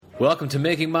Welcome to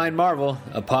Making Mine Marvel,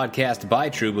 a podcast by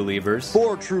true believers.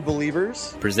 For true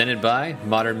believers. Presented by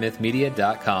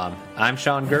modernmythmedia.com. I'm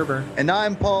Sean Gerber. And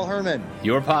I'm Paul Herman.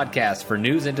 Your podcast for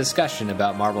news and discussion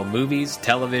about Marvel movies,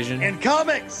 television, and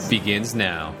comics begins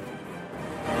now.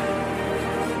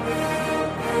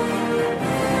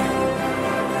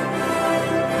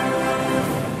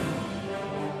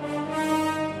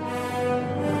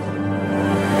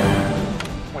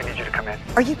 We need you to come in.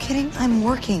 Are you kidding? I'm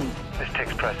working. This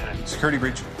takes precedence. Security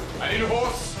breach. I need a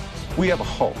horse. We have a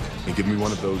Hulk. And give me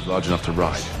one of those large enough to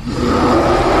ride.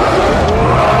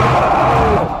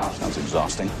 Sounds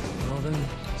exhausting. Well then,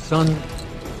 son,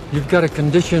 you've got a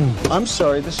condition. I'm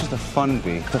sorry, this is the fun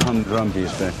bee. The humdrum bee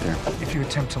is back there. If you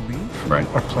attempt to leave Right.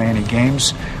 or play any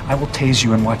games, I will tase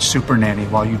you and watch Super Nanny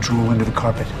while you drool into the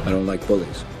carpet. I don't like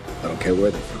bullies. I don't care where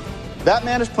they're from. That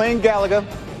man is playing Galaga.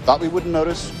 Thought we wouldn't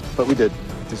notice, but we did.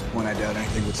 At this point, I doubt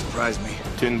anything would surprise me.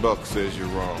 $10 says you're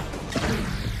wrong.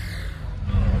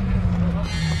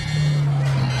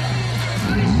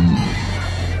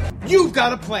 You've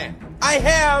got a plan. I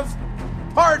have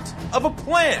part of a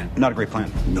plan. Not a great plan.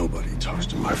 Nobody talks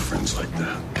to my friends like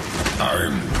that.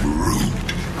 I'm Groot.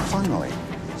 Finally,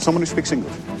 someone who speaks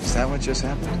English. Is that what just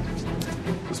happened?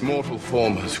 This mortal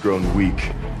form has grown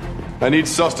weak. I need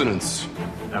sustenance.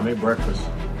 I made breakfast.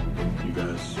 You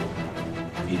guys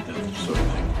eat that sort of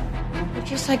thing. You're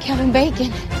just like Kevin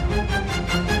Bacon.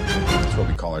 That's what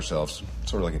we call ourselves.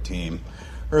 Sort of like a team.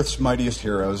 Earth's mightiest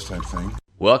heroes type thing.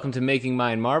 Welcome to Making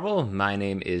Mine Marvel. My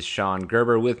name is Sean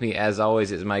Gerber. With me, as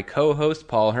always, is my co-host,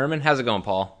 Paul Herman. How's it going,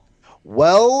 Paul?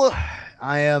 Well,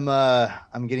 I'm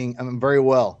very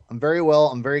well.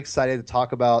 I'm very excited to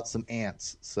talk about some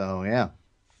ants. So, yeah.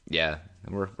 Yeah,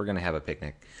 we're going to have a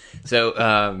picnic. So,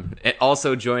 and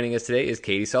also joining us today is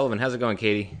Katie Sullivan. How's it going,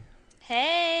 Katie?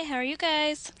 Hey, how are you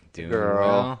guys? Doing Girl.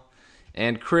 well.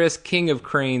 And Chris, King of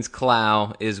Cranes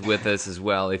Clow, is with us as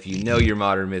well. If you know your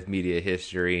Modern Myth Media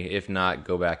history, if not,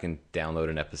 go back and download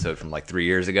an episode from like 3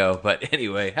 years ago. But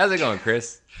anyway, how's it going,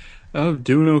 Chris? I'm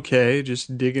doing okay.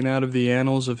 Just digging out of the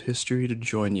annals of history to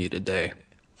join you today.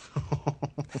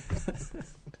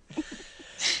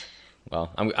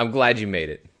 Well, I'm glad you made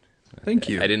it. Thank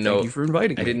you. Thank you for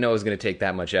inviting me. I didn't know it was going to take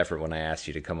that much effort when I asked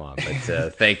you to come on,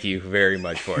 but thank you very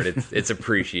much for it. It's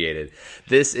appreciated.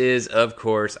 This is, of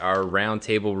course, our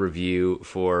roundtable review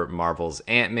for Marvel's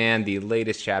Ant-Man, the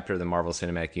latest chapter of the Marvel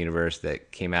Cinematic Universe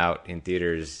that came out in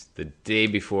theaters the day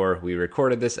before we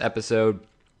recorded this episode.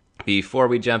 Before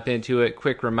we jump into it,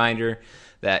 quick reminder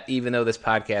that even though this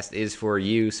podcast is for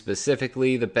you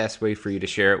specifically, the best way for you to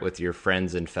share it with your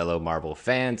friends and fellow Marvel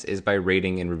fans is by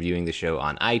rating and reviewing the show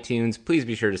on iTunes. Please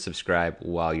be sure to subscribe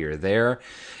while you're there.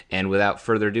 And without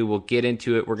further ado, we'll get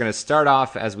into it. We're going to start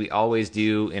off, as we always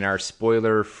do, in our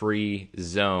spoiler-free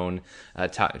zone,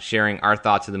 sharing our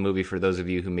thoughts of the movie for those of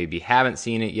you who maybe haven't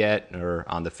seen it yet or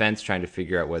on the fence trying to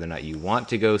figure out whether or not you want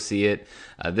to go see it.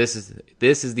 This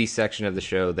is the section of the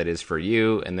show that is for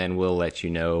you, and then we'll let you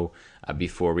know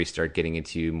before we start getting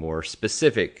into more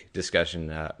specific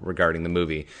discussion regarding the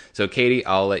movie. So, Katie,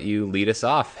 I'll let you lead us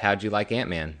off. How'd you like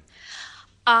Ant-Man?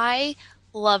 I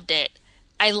loved it.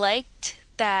 I liked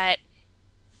that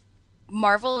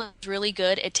Marvel is really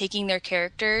good at taking their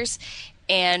characters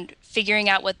and figuring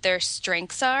out what their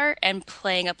strengths are and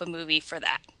playing up a movie for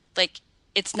that. Like,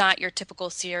 it's not your typical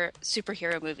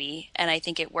superhero movie, and I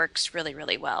think it works really,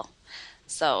 really well.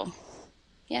 So,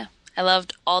 yeah. I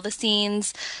loved all the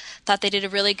scenes. Thought they did a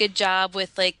really good job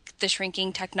with like the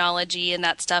shrinking technology and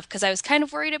that stuff because I was kind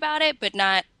of worried about it, but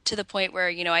not to the point where,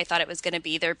 you know, I thought it was going to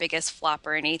be their biggest flop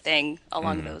or anything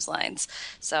along those lines.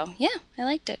 So, yeah, I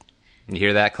liked it. You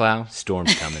hear that, Clow?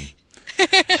 Storm's coming.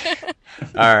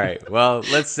 All right. Well,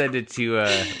 let's send it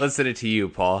to you,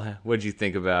 Paul. What'd you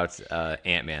think about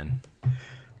Ant-Man?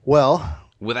 Well,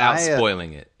 without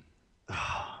spoiling it.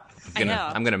 I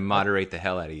know. I'm gonna moderate the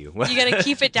hell out of you. You gotta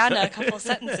keep it down to a couple of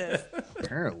sentences.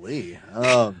 Apparently.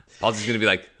 Paul's just gonna be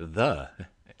like,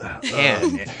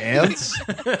 ants?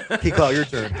 Hey, Clow, your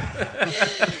turn.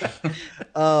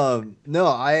 No,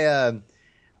 I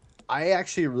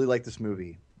actually really like this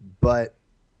movie, but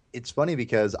it's funny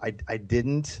because I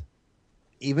didn't,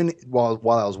 even while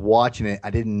I was watching it, I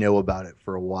didn't know about it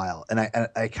for a while. And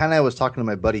I kind of was talking to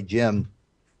my buddy Jim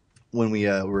when we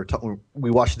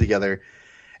watched it together.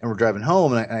 And we're driving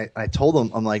home, and I told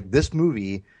him, I'm like, this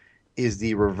movie is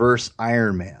the reverse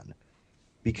Iron Man.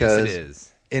 Because yes, it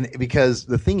is. And because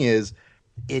the thing is,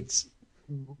 it's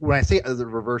when I say the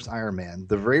reverse Iron Man,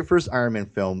 the very first Iron Man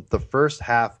film, the first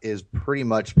half is pretty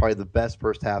much probably the best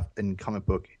first half in comic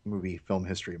book movie film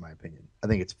history, in my opinion. I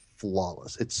think it's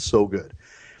flawless. It's so good.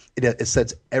 It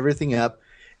sets everything up.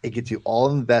 It gets you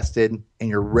all invested, and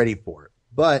you're ready for it.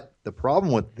 But the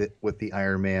problem with the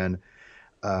Iron Man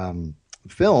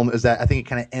film is that I think it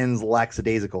kind of ends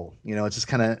lackadaisical. It's just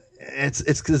kind of it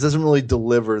doesn't really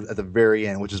deliver at the very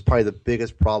end, which is probably the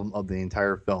biggest problem of the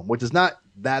entire film. Which is not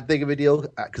that big of a deal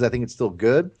because I think it's still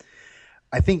good.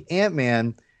 I think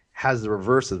Ant-Man has the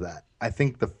reverse of that. I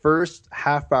think the first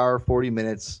half hour, 40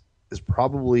 minutes is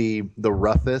probably the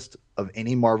roughest of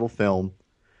any Marvel film.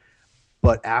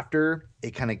 But after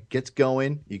it kind of gets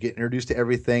going, you get introduced to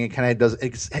everything. It kind of does.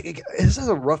 It has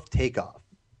a rough takeoff.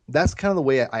 That's kind of the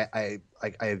way I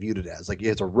viewed it as. Like,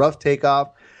 it's a rough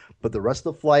takeoff, but the rest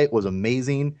of the flight was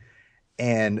amazing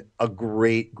and a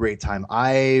great time.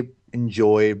 I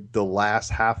enjoyed the last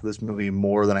half of this movie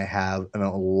more than I have in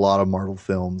a lot of Marvel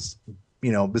films.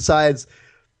 Besides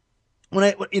when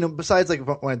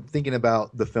I'm thinking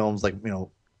about the films like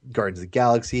Guardians of the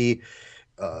Galaxy.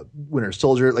 Winter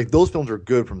Soldier, like those films are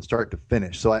good from start to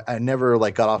finish. So I never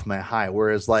got off my high.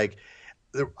 Whereas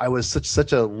I was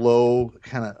such a low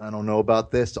kind of, I don't know about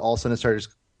this. All of a sudden it started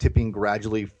just tipping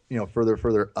gradually,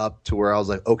 further up to where I was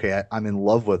like, okay, I'm in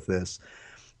love with this.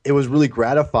 It was really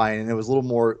gratifying, and it was a little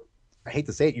more, I hate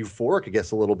to say it, euphoric, I guess,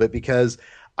 a little bit, because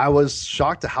I was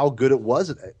shocked at how good it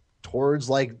was towards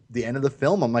the end of the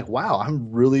film. I'm like, wow,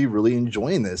 I'm really, really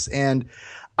enjoying this. And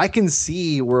I can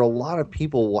see where a lot of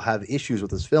people will have issues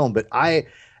with this film, but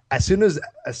as soon as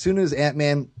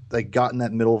Ant-Man got in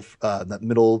that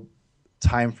middle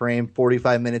time frame,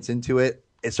 45 minutes into it,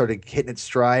 it started hitting its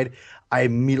stride. I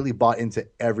immediately bought into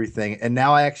everything, and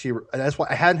now that's why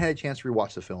I hadn't had a chance to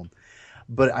rewatch the film,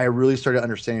 but I really started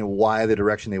understanding why the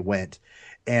direction they went,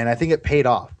 and I think it paid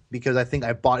off because I think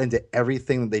I bought into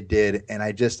everything that they did, and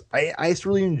I just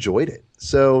really enjoyed it.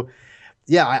 So.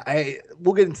 Yeah,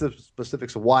 we'll get into the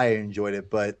specifics of why I enjoyed it,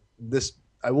 but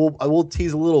I will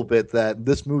tease a little bit that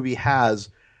this movie has,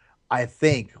 I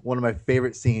think, one of my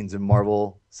favorite scenes in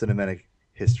Marvel cinematic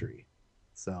history.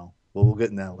 So we'll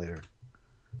get in that later.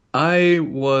 I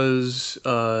was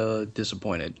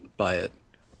disappointed by it.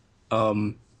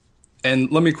 And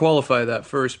let me qualify that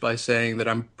first by saying that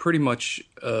I'm pretty much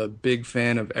a big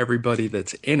fan of everybody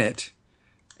that's in it,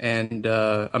 and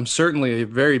I'm certainly a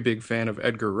very big fan of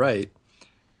Edgar Wright.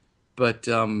 But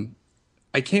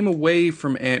I came away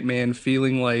from Ant-Man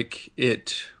feeling like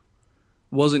it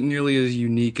wasn't nearly as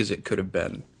unique as it could have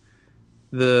been.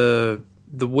 The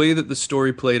way that the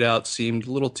story played out seemed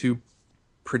a little too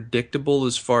predictable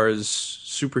as far as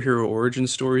superhero origin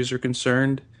stories are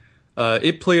concerned.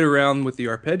 It played around with the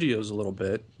arpeggios a little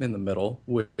bit in the middle,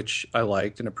 which I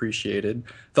liked and appreciated.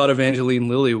 Thought Evangeline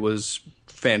Lilly was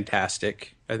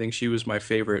fantastic. I think she was my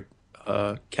favorite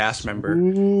cast member.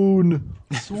 Swoon.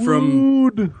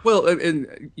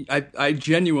 I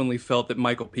genuinely felt that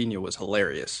Michael Pena was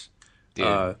hilarious. Dude.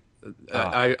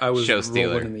 I was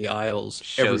Show-stealer. rolling in the aisles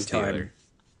every Show-stealer. time.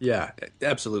 Yeah,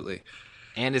 absolutely.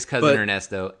 And his cousin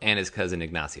Ernesto and his cousin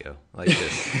Ignacio,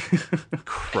 just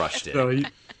crushed it. No,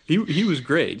 he was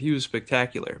great. He was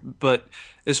spectacular. But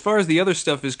as far as the other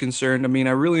stuff is concerned, I mean,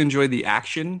 I really enjoyed the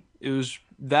action.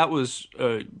 That was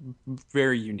a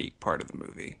very unique part of the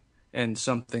movie, and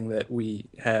something that we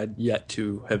had yet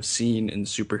to have seen in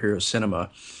superhero cinema.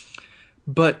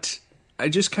 But I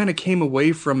just kind of came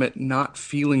away from it not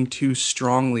feeling too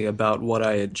strongly about what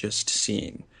I had just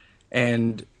seen.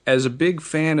 And as a big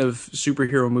fan of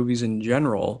superhero movies in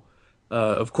general,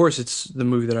 of course it's the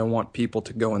movie that I want people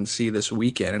to go and see this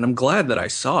weekend. And I'm glad that I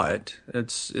saw it.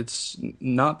 It's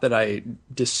not that I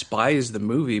despise the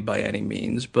movie by any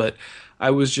means, but I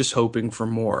was just hoping for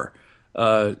more.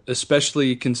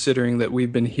 Especially considering that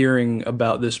we've been hearing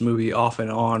about this movie off and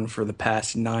on for the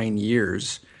past 9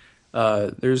 years.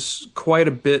 There's quite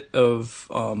a bit of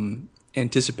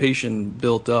anticipation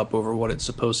built up over what it's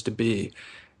supposed to be.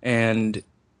 And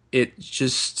it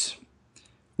just...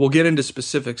 We'll get into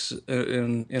specifics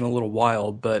in a little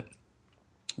while, but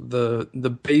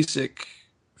the basic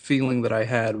feeling that I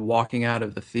had walking out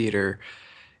of the theater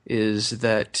is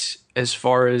that as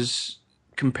far as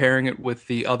comparing it with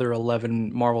the other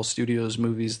 11 Marvel Studios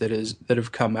movies that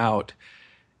have come out,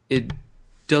 it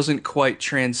doesn't quite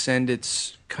transcend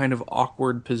its kind of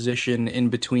awkward position in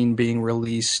between being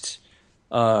released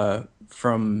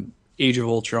from Age of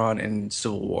Ultron and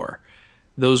Civil War.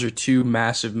 Those are two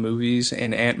massive movies,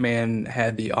 and Ant-Man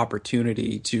had the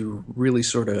opportunity to really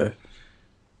sort of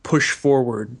push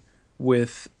forward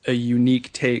with a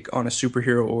unique take on a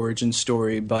superhero origin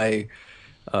story by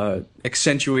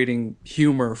accentuating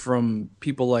humor from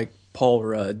people like Paul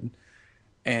Rudd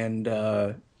and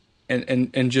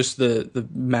just the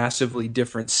massively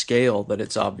different scale that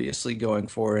it's obviously going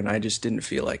for, and I just didn't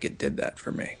feel like it did that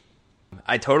for me.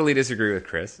 I totally disagree with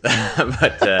Chris,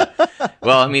 but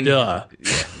well, I mean, Duh.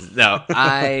 Yeah, no,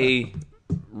 I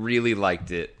really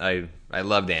liked it. I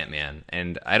loved Ant-Man,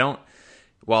 and I don't.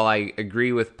 While I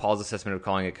agree with Paul's assessment of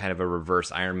calling it kind of a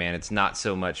reverse Iron Man, it's not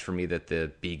so much for me that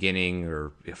the beginning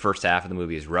or first half of the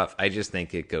movie is rough. I just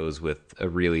think it goes with a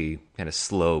really kind of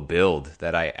slow build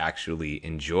that I actually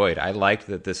enjoyed. I liked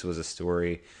that this was a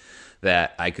story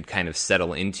that I could kind of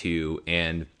settle into,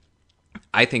 and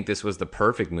I think this was the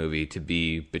perfect movie to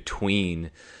be between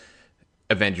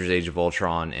Avengers Age of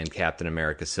Ultron and Captain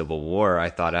America Civil War. I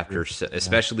thought after,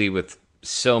 especially with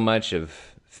so much of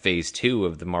Phase 2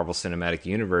 of the Marvel Cinematic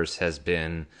Universe has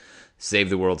been save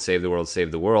the world, save the world,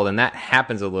 save the world. And that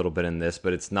happens a little bit in this,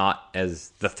 but it's not as,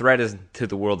 the threat to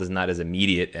the world is not as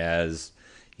immediate as,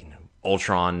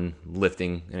 Ultron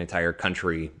lifting an entire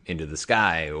country into the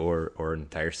sky or an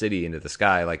entire city into the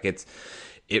sky. Like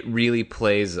it really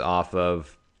plays off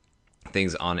of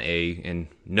things on and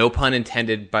no pun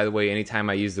intended, by the way, anytime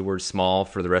I use the word small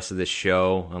for the rest of this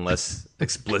show, unless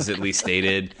explicitly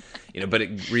stated, but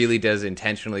it really does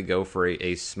intentionally go for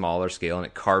a smaller scale, and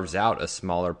it carves out a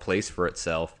smaller place for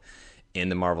itself in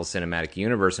the Marvel Cinematic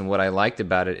Universe. And what I liked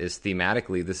about it is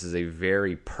thematically, this is a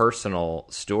very personal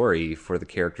story for the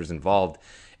characters involved.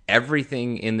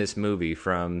 Everything in this movie,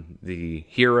 from the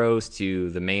heroes to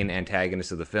the main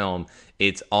antagonists of the film,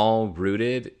 it's all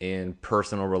rooted in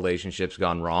personal relationships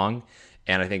gone wrong.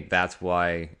 And I think that's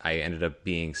why I ended up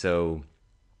being so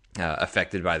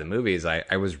affected by the movie. Is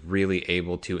I was really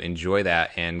able to enjoy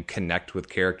that and connect with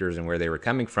characters and where they were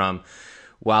coming from,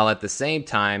 while at the same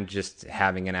time just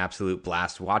having an absolute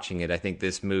blast watching it. I think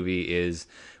this movie is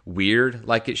weird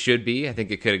like it should be. I think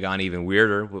it could have gone even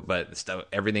weirder, but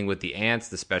everything with the ants,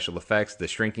 the special effects, the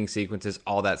shrinking sequences,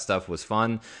 all that stuff was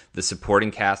fun. The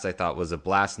supporting cast I thought was a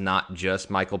blast, not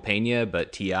just Michael Pena,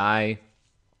 but T.I.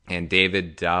 and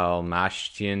David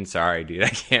Dalmatian. Sorry, dude, I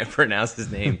can't pronounce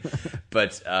his name,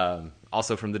 but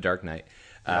also from The Dark Knight.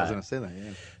 I was going to say that,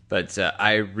 yeah. But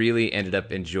I really ended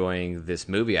up enjoying this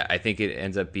movie. I think it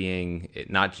ends up being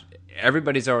not.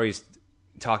 Everybody's always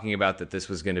talking about that this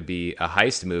was going to be a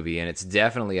heist movie, and it's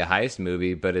definitely a heist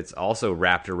movie, but it's also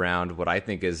wrapped around what I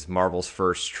think is Marvel's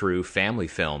first true family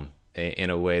film in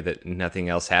a way that nothing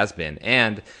else has been.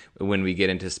 And when we get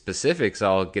into specifics,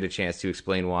 I'll get a chance to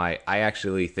explain why I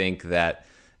actually think that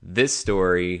this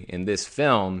story in this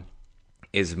film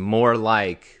is more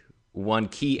like one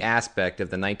key aspect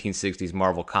of the 1960s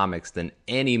Marvel comics than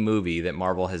any movie that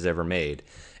Marvel has ever made.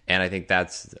 And I think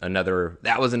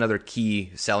that was another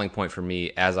key selling point for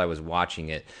me as I was watching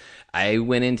it. I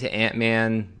went into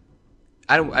Ant-Man,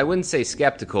 I wouldn't say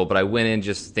skeptical, but I went in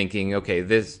just thinking, okay,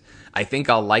 I think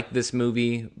I'll like this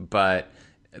movie, but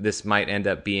this might end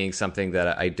up being something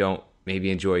that I don't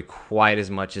maybe enjoy quite as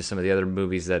much as some of the other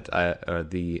movies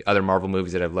the other Marvel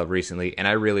movies that I've loved recently, and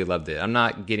I really loved it. I'm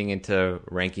not getting into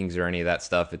rankings or any of that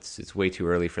stuff. It's way too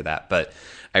early for that, but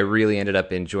I really ended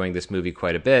up enjoying this movie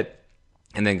quite a bit.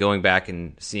 And then going back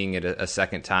and seeing it a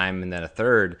second time and then a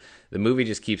third, the movie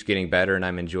just keeps getting better, and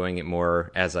I'm enjoying it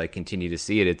more as I continue to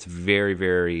see it. It's very,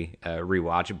 very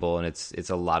rewatchable, and it's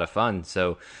a lot of fun.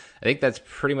 So I think that's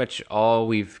pretty much all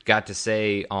we've got to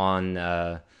say on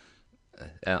our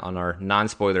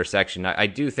non-spoiler section. I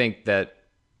do think that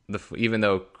even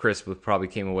though Chris probably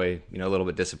came away a little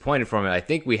bit disappointed from it, I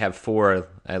think we have 4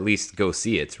 at least go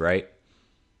see it, right?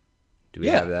 Do we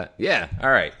have that? Yeah.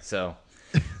 All right. So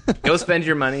go spend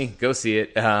your money, go see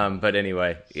it. But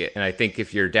anyway, and I think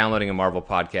if you're downloading a Marvel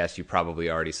podcast, you probably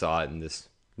already saw it, and this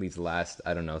leaves the last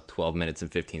 12 minutes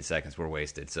and 15 seconds were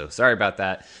wasted. So sorry about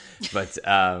that. But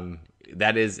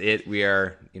that is it. We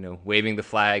are, waving the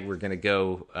flag. We're going to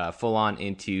go full on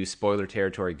into spoiler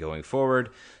territory going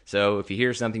forward. So if you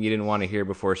hear something you didn't want to hear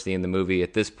before seeing the movie,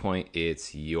 at this point,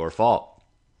 it's your fault.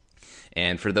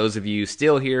 And for those of you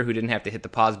still here who didn't have to hit the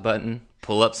pause button,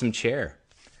 pull up some chair.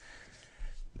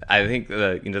 I think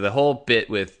the whole bit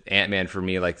with Ant-Man for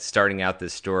me, like starting out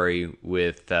this story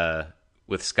with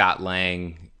Scott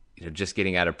Lang, just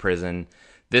getting out of prison.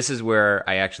 This is where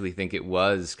I actually think it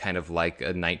was kind of like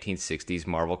a 1960s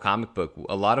Marvel comic book.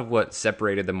 A lot of what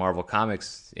separated the Marvel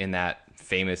comics in that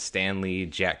famous Stan Lee,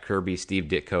 Jack Kirby, Steve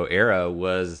Ditko era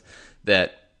was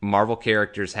that Marvel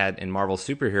characters and Marvel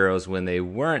superheroes, when they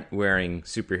weren't wearing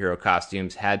superhero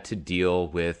costumes, had to deal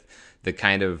with the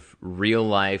kind of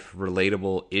real-life,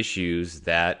 relatable issues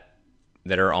that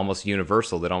are almost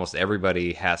universal, that almost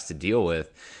everybody has to deal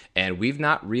with. And we've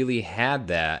not really had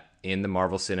that in the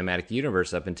Marvel Cinematic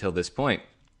Universe up until this point.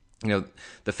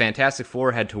 The Fantastic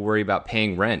Four had to worry about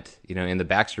paying rent, in the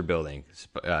Baxter Building.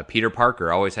 Peter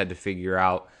Parker always had to figure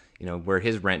out, where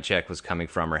his rent check was coming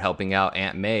from, or helping out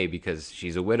Aunt May because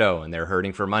she's a widow and they're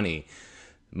hurting for money.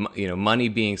 Money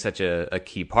being such a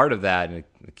key part of that, and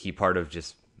a key part of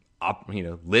just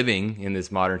living in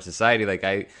this modern society. Like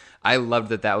I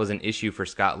loved that was an issue for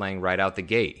Scott Lang right out the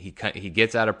gate. He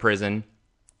gets out of prison,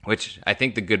 which I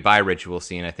think the goodbye ritual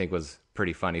scene I think was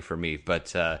pretty funny for me,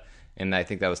 but and I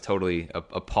think that was totally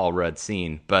a Paul Rudd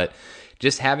scene. But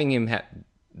just having him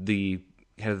the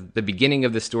beginning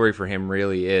of the story for him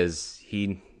really is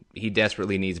he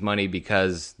desperately needs money,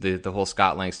 because the whole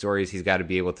Scott Lang story is he's got to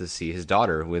be able to see his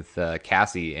daughter with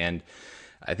Cassie. And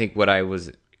I think what I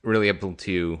was really able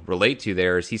to relate to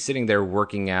there is he's sitting there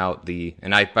working out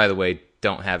and I, by the way,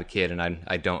 don't have a kid, and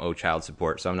I don't owe child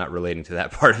support, so I'm not relating to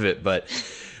that part of it. But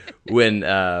when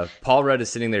Paul Rudd is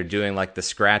sitting there doing like the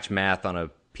scratch math on a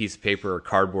piece of paper or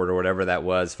cardboard or whatever that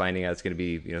was, finding out it's going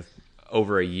to be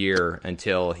over a year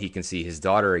until he can see his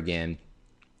daughter again.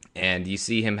 And you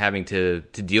see him having to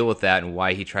deal with that and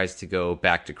why he tries to go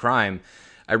back to crime.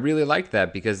 I really liked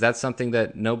that, because that's something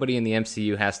that nobody in the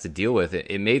MCU has to deal with.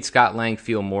 It made Scott Lang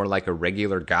feel more like a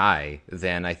regular guy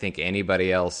than I think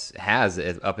anybody else has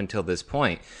up until this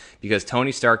point, because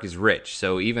Tony Stark is rich.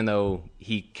 So even though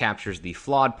he captures the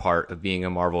flawed part of being a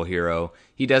Marvel hero,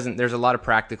 there's a lot of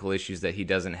practical issues that he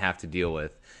doesn't have to deal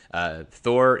with.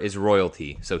 Thor is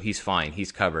royalty, so he's fine.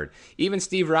 He's covered. Even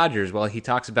Steve Rogers, while he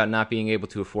talks about not being able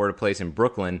to afford a place in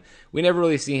Brooklyn, we never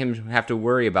really see him have to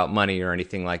worry about money or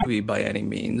anything like that. By any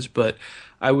means, but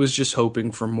I was just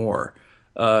hoping for more,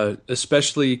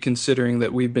 especially considering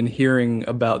that we've been hearing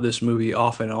about this movie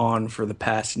off and on for the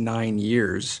past 9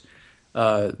 years.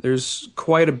 There's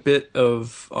quite a bit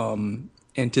of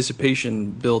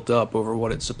anticipation built up over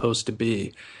what it's supposed to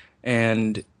be,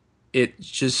 and it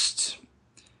just...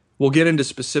 We'll get into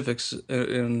specifics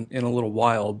in a little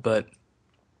while, but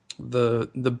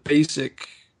the basic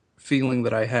feeling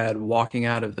that I had walking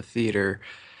out of the theater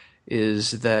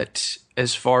is that,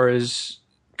 as far as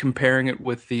comparing it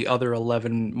with the other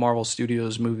 11 Marvel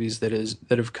Studios movies that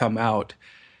have come out,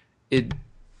 it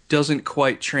doesn't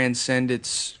quite transcend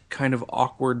its kind of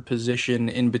awkward position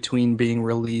in between being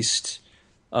released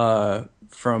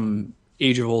from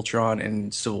Age of Ultron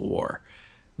and Civil War.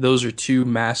 Those are two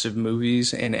massive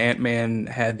movies, and Ant-Man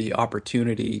had the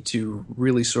opportunity to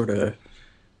really sort of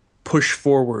push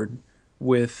forward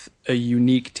with a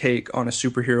unique take on a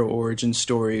superhero origin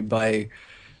story by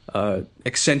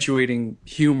accentuating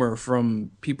humor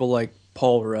from people like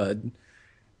Paul Rudd,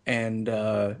 and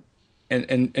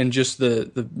just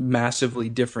the massively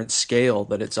different scale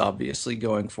that it's obviously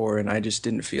going for, and I just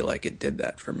didn't feel like it did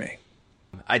that for me.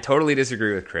 I totally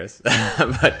disagree with Chris,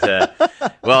 but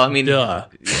well, I mean, no,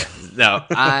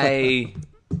 I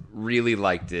really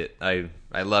liked it. I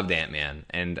loved Ant-Man,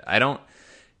 and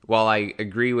while I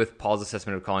agree with Paul's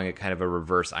assessment of calling it kind of a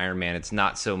reverse Iron Man, it's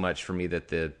not so much for me that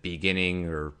the beginning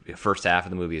or first half of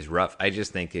the movie is rough. I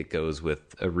just think it goes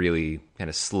with a really kind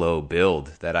of slow build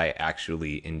that I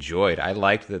actually enjoyed. I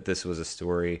liked that this was a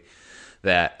story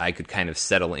that I could kind of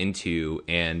settle into,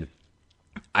 and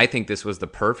I think this was the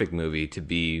perfect movie to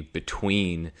be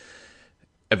between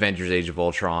Avengers Age of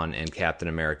Ultron and Captain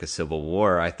America Civil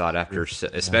War. I thought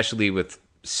especially with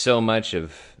so much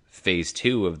of Phase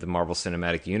 2 of the Marvel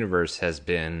Cinematic Universe has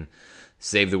been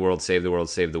save the world, save the world,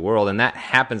 save the world. And that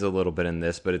happens a little bit in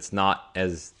this, but it's not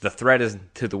as... The threat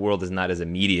to the world is not as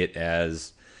immediate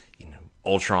as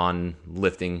Ultron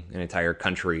lifting an entire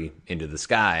country into the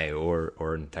sky or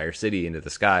an entire city into the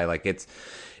sky. Like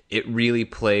it really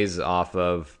plays off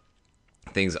of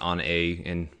things on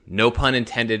and no pun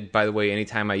intended, by the way,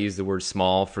 anytime I use the word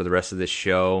small for the rest of this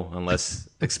show, unless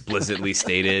explicitly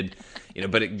stated,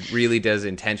 but it really does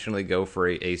intentionally go for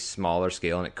a smaller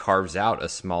scale, and it carves out a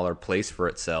smaller place for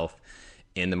itself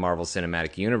in the Marvel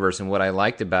Cinematic Universe. And what I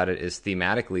liked about it is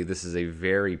thematically, this is a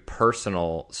very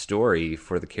personal story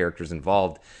for the characters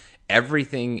involved.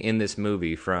 Everything in this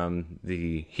movie, from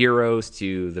the heroes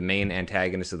to the main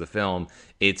antagonist of the film,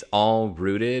 it's all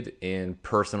rooted in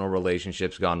personal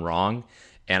relationships gone wrong.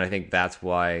 And I think that's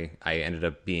why I ended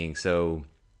up being so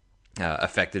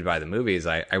affected by the movies.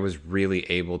 I was really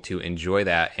able to enjoy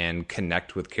that and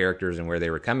connect with characters and where they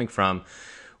were coming from,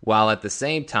 while at the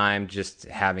same time just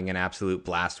having an absolute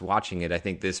blast watching it. I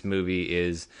think this movie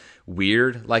is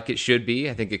weird like it should be.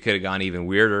 I think it could have gone even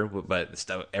weirder, but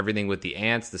everything with the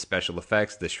ants, the special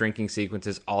effects, the shrinking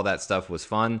sequences, all that stuff was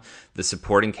fun. The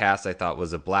supporting cast I thought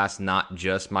was a blast, not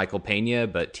just Michael Pena,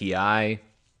 but T.I.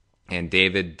 and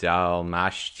David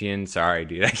Dalmatian. Sorry,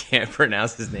 dude, I can't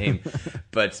pronounce his name,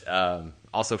 but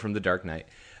also from The Dark Knight.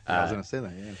 I was going to say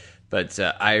that, yeah. But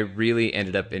I really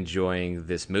ended up enjoying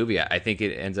this movie. I think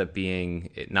it ends up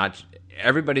being not...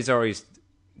 Everybody's always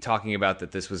talking about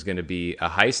that this was going to be a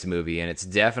heist movie, and it's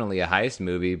definitely a heist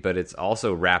movie, but it's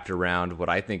also wrapped around what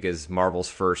I think is Marvel's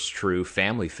first true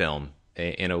family film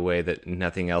in a way that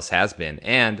nothing else has been.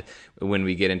 And when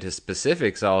we get into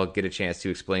specifics, I'll get a chance to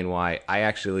explain why I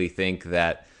actually think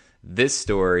that this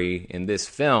story in this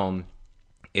film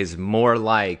is more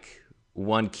like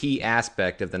one key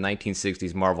aspect of the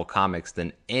 1960s Marvel comics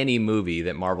than any movie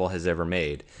that Marvel has ever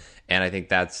made. And I think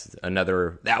that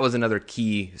was another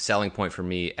key selling point for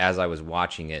me as I was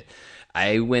watching it.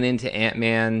 I went into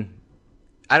Ant-Man,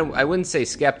 I wouldn't say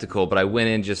skeptical, but I went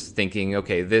in just thinking,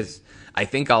 okay, I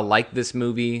think I'll like this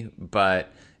movie,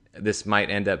 but this might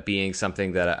end up being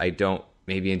something that I don't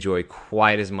maybe enjoy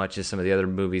quite as much as some of the other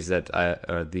movies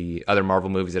the other Marvel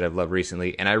movies that I've loved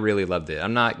recently. And I really loved it.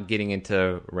 I'm not getting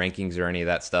into rankings or any of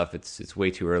that stuff. It's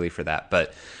way too early for that.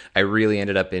 But I really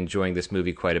ended up enjoying this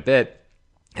movie quite a bit.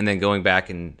 And then going back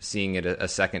and seeing it a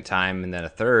second time and then a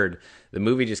third, the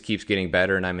movie just keeps getting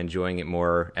better, and I'm enjoying it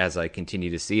more as I continue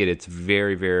to see it. It's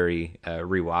very, very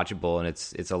rewatchable, and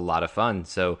it's a lot of fun.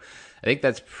 So I think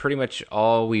that's pretty much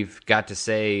all we've got to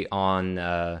say on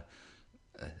our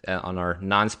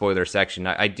non-spoiler section.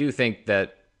 I do think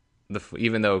that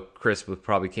even though Chris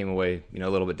probably came away a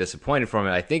little bit disappointed from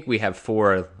it, I think we have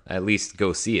 4 at least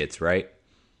go see it, right?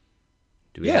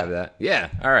 Do we have that? Yeah.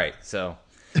 All right. So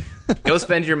go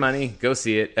spend your money, go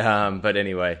see it. But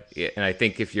anyway, and I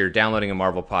think if you're downloading a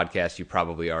Marvel podcast, you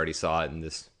probably already saw it, and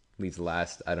this leads the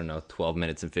last, 12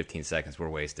 minutes and 15 seconds were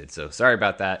wasted. So sorry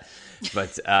about that.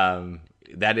 But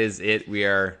that is it. We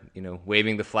are,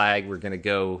 waving the flag. We're going to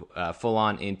go full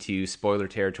on into spoiler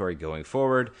territory going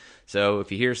forward. So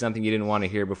if you hear something you didn't want to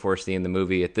hear before seeing the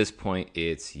movie, at this point,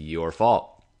 it's your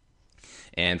fault.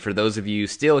 And for those of you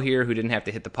still here who didn't have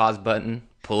to hit the pause button,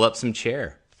 pull up some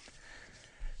chair.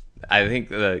 I think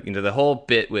the whole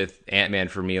bit with Ant-Man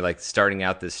for me, like starting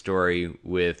out this story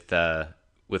with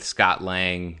Scott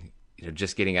Lang,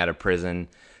 just getting out of prison.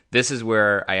 This is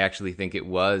where I actually think it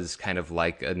was kind of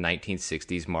like a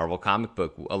 1960s Marvel comic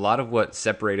book. A lot of what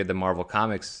separated the Marvel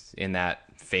comics in that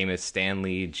famous Stan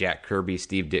Lee, Jack Kirby,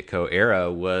 Steve Ditko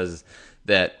era was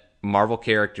that Marvel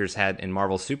characters had, and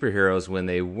Marvel superheroes, when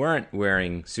they weren't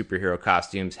wearing superhero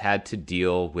costumes, had to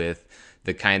deal with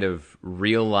the kind of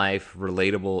real life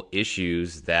relatable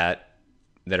issues that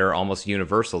are almost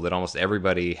universal, that almost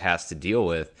everybody has to deal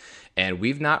with. And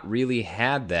we've not really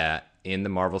had that in the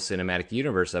Marvel Cinematic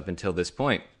Universe up until this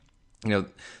point. The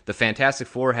Fantastic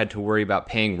Four had to worry about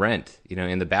paying rent,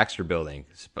 in the Baxter Building.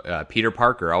 Peter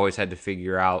Parker always had to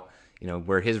figure out,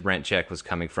 where his rent check was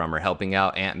coming from, or helping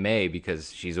out Aunt May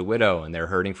because she's a widow and they're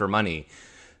hurting for money.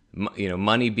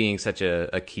 Money being such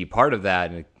a key part of that,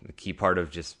 and a key part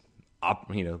of just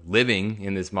living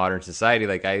in this modern society.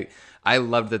 Like I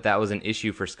loved that was an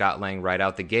issue for Scott Lang right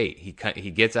out the gate.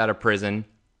 He gets out of prison,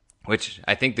 which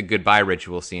I think the goodbye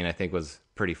ritual scene I think was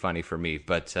pretty funny for me,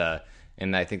 but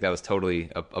and I think that was totally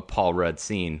a Paul Rudd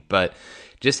scene. But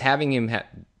just having him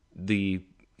the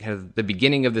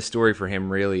beginning of the story for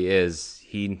him really is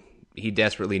he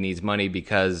desperately needs money,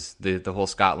 because the whole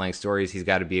Scott Lang story is he's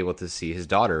got to be able to see his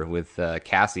daughter with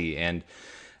Cassie. And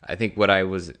I think what I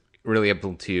was really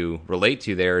able to relate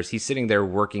to there is he's sitting there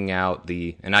working out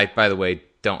and I, by the way,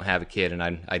 don't have a kid, and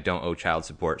I don't owe child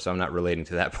support, so I'm not relating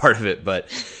to that part of it. But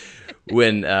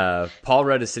when Paul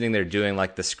Rudd is sitting there doing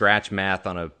like the scratch math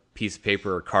on a piece of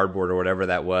paper or cardboard or whatever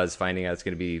that was, finding out it's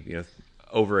going to be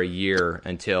over a year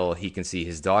until he can see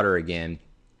his daughter again,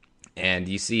 and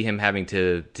you see him having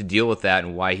to deal with that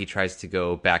and why he tries to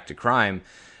go back to crime.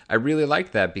 I really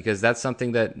liked that, because that's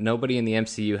something that nobody in the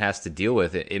MCU has to deal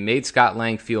with. It made Scott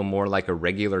Lang feel more like a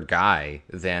regular guy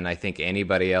than I think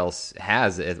anybody else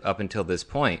has up until this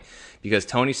point, because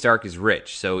Tony Stark is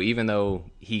rich. So even though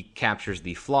he captures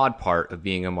the flawed part of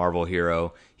being a Marvel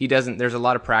hero, there's a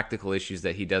lot of practical issues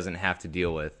that he doesn't have to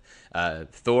deal with.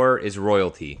 Thor is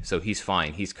royalty, so he's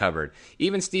fine. He's covered.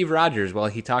 Even Steve Rogers, while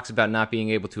he talks about not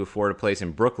being able to afford a place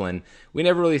in Brooklyn, we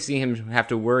never really see him have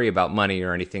to worry about money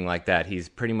or anything like that. He's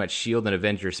pretty much S.H.I.E.L.D. and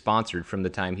Avengers sponsored from the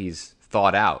time he's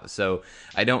thawed out. So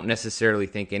I don't necessarily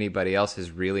think anybody else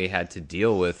has really had to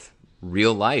deal with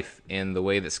real life in the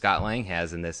way that Scott Lang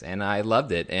has in this, and I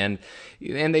loved it. And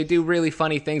they do really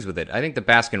funny things with it. I think the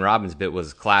Baskin-Robbins bit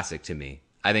was classic to me.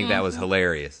 I think that was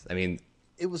hilarious. I mean,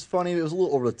 it was funny. It was a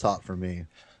little over the top for me.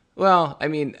 Well, I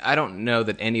mean, I don't know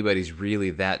that anybody's really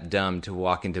that dumb to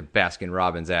walk into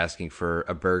Baskin-Robbins asking for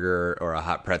a burger or a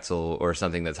hot pretzel or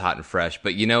something that's hot and fresh.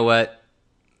 But you know what?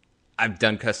 I've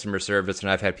done customer service,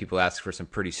 and I've had people ask for some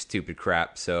pretty stupid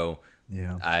crap. So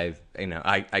yeah, I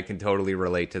can totally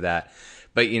relate to that.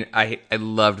 But I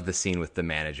loved the scene with the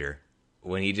manager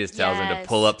when he just tells him to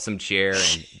pull up some chair,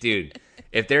 and dude.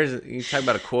 if there's, you talk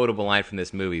about a quotable line from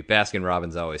this movie, Baskin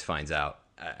Robbins always finds out.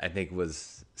 I think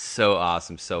was so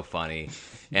awesome, so funny,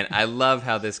 and I love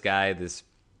how this guy, this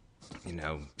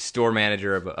store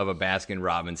manager of a Baskin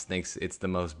Robbins, thinks it's the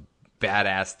most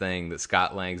badass thing that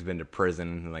Scott Lang's been to prison,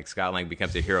 and like Scott Lang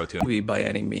becomes a hero to him. By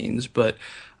any means, but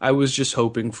I was just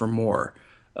hoping for more.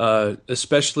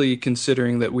 Especially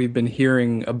considering that we've been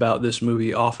hearing about this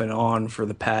movie off and on for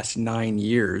the past 9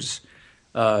 years.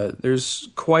 There's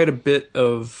quite a bit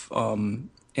of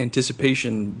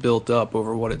anticipation built up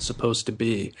over what it's supposed to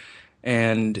be,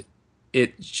 and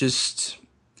it just,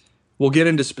 we'll get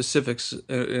into specifics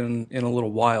in a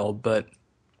little while, but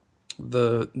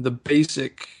the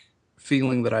basic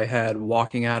feeling that I had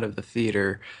walking out of the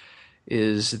theater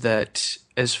is that,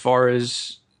 as far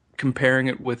as comparing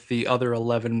it with the other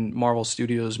 11 Marvel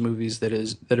Studios movies that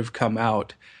have come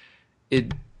out,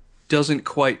 it doesn't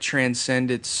quite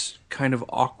transcend its kind of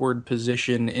awkward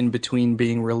position in between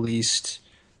being released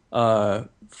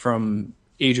from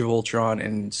Age of Ultron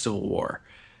and Civil War.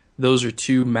 Those are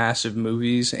two massive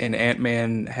movies, and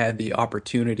Ant-Man had the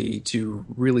opportunity to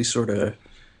really sort of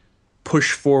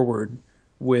push forward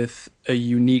with a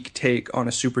unique take on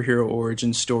a superhero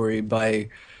origin story by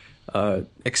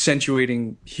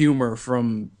accentuating humor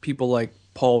from people like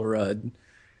Paul Rudd,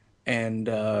 and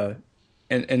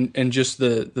just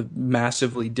the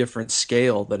massively different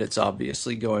scale that it's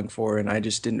obviously going for, and I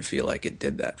just didn't feel like it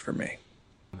did that for me.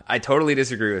 I totally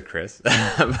disagree with Chris,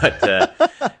 but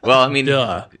well, I mean,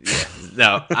 no,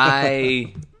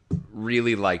 I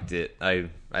really liked it. I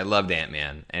loved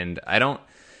Ant-Man, and I don't.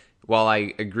 While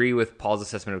I agree with Paul's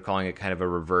assessment of calling it kind of a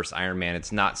reverse Iron Man,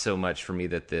 it's not so much for me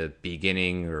that the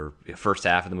beginning or first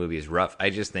half of the movie is rough. I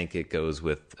just think it goes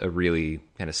with a really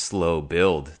kind of slow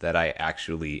build that I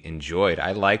actually enjoyed.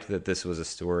 I liked that this was a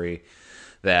story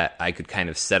that I could kind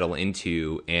of settle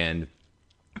into, and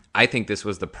I think this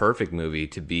was the perfect movie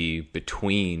to be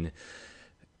between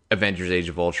Avengers Age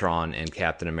of Ultron and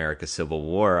Captain America Civil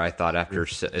War. I thought after,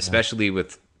 especially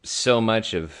with so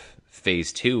much of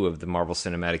Phase 2 of the Marvel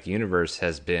Cinematic Universe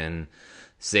has been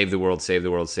save the world, save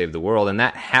the world, save the world. And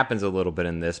that happens a little bit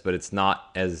in this, but it's not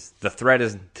as, the threat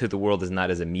to the world is not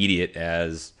as immediate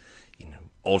as,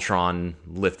 Ultron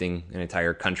lifting an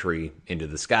entire country into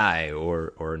the sky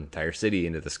or an entire city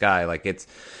into the sky. Like it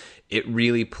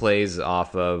really plays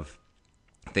off of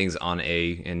things on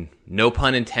and no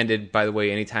pun intended, by the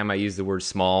way, anytime I use the word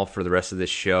small for the rest of this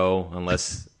show,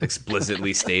 unless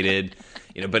explicitly stated,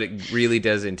 but it really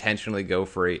does intentionally go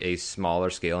for a smaller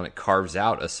scale, and it carves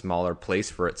out a smaller place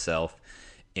for itself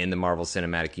in the Marvel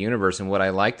Cinematic Universe. And what I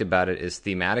liked about it is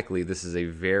thematically, this is a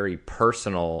very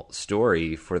personal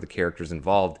story for the characters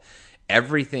involved.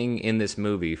 Everything in this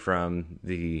movie, from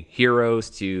the heroes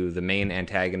to the main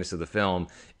antagonists of the film,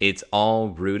 it's all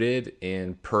rooted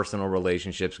in personal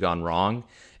relationships gone wrong.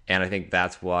 And I think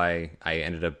that's why I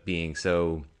ended up being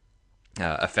so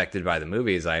affected by the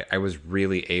movies. I was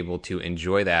really able to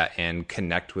enjoy that and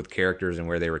connect with characters and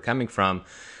where they were coming from,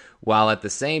 while at the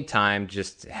same time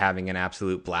just having an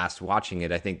absolute blast watching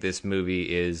it. I think this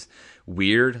movie is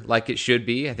weird like it should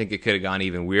be. I think it could have gone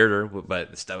even weirder,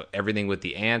 but everything with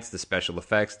the ants, the special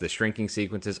effects, the shrinking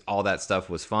sequences, all that stuff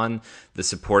was fun. The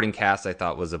supporting cast I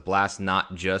thought was a blast,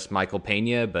 not just Michael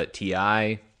Pena, but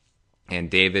T.I. and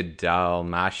David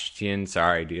Dalmatian.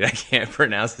 Sorry, dude, I can't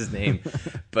pronounce his name,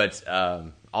 but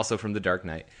also from The Dark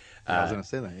Knight. I was going to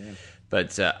say that, yeah.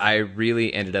 But I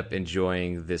really ended up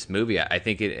enjoying this movie. I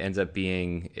think it ends up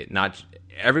being not.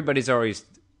 Everybody's always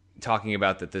talking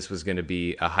about that this was going to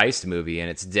be a heist movie, and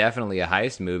it's definitely a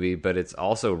heist movie, but it's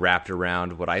also wrapped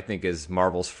around what I think is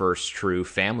Marvel's first true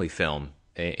family film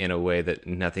in a way that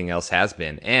nothing else has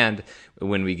been. And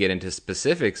when we get into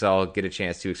specifics, I'll get a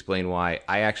chance to explain why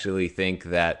I actually think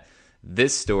that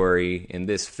this story in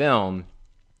this film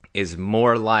is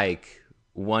more like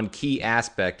one key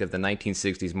aspect of the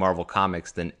 1960s Marvel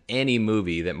comics than any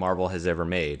movie that Marvel has ever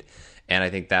made. And I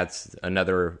think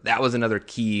that was another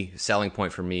key selling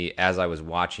point for me as I was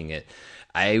watching it.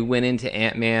 I went into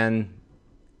Ant-Man,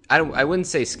 I wouldn't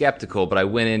say skeptical, but I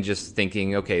went in just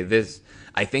thinking, okay,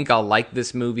 I think I'll like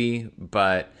this movie,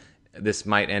 but this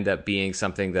might end up being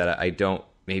something that I don't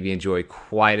maybe enjoy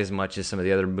quite as much as some of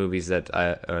the other movies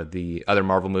the other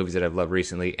Marvel movies that I've loved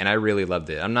recently, and I really loved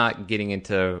it. I'm not getting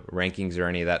into rankings or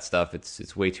any of that stuff.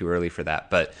 It's way too early for that,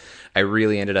 but I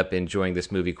really ended up enjoying this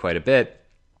movie quite a bit.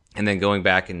 And then going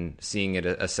back and seeing it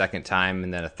a second time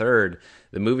and then a third,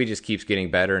 the movie just keeps getting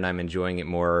better, and I'm enjoying it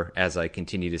more as I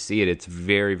continue to see it. It's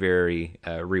very, very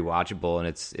rewatchable, and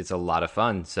it's a lot of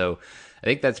fun. So I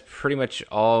think that's pretty much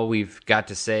all we've got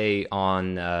to say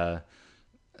on our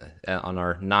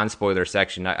non-spoiler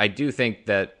section. I do think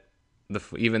that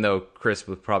even though Chris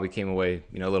probably came away,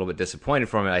 a little bit disappointed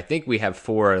from it, I think we have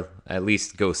 4 at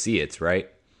least go see it, right?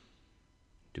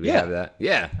 Do we have that?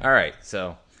 Yeah. All right.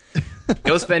 So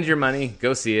go spend your money,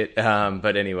 go see it.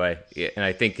 But anyway, and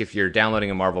I think if you're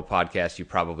downloading a Marvel podcast, you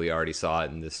probably already saw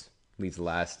it, and this leaves the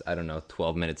last,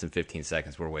 12 minutes and 15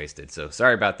 seconds were wasted. So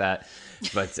sorry about that.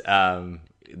 But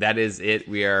that is it.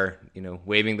 We are,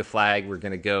 waving the flag. We're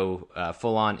going to go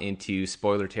full on into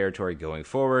spoiler territory going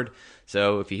forward.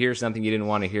 So if you hear something you didn't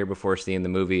want to hear before seeing the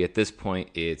movie, at this point,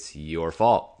 it's your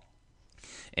fault.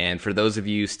 And for those of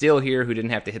you still here who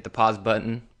didn't have to hit the pause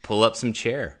button, pull up some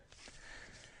chair.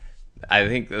 I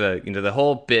think the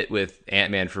whole bit with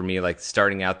Ant-Man for me, like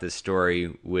starting out this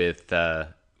story with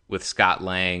Scott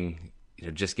Lang,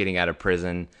 just getting out of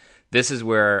prison. This is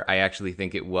where I actually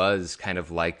think it was kind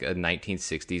of like a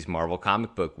 1960s Marvel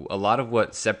comic book. A lot of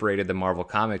what separated the Marvel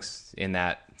comics in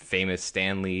that famous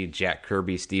Stan Lee, Jack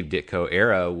Kirby, Steve Ditko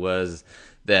era was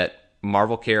that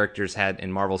Marvel characters had,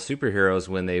 and Marvel superheroes,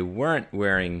 when they weren't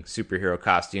wearing superhero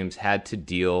costumes, had to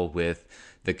deal with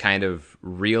the kind of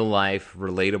real life,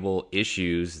 relatable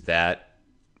issues that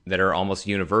are almost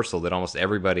universal, that almost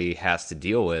everybody has to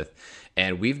deal with.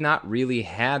 And we've not really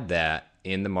had that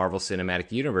in the Marvel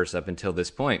Cinematic Universe up until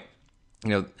this point.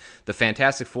 The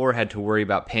Fantastic Four had to worry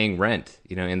about paying rent,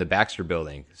 in the Baxter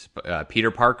Building.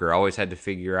 Peter Parker always had to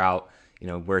figure out,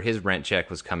 where his rent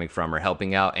check was coming from, or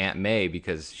helping out Aunt May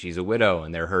because she's a widow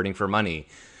and they're hurting for money.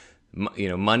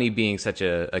 Money being such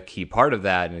a key part of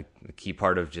that, and a key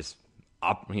part of just,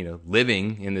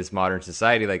 living in this modern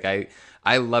society. Like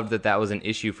I loved that was an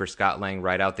issue for Scott Lang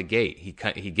right out the gate.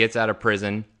 He gets out of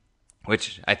prison,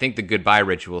 which I think the goodbye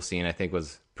ritual scene I think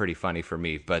was pretty funny for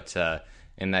me, but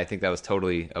and I think that was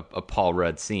totally a Paul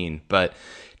Rudd scene. But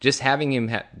just having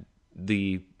him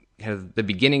the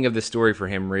beginning of the story for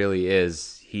him really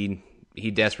is he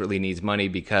desperately needs money,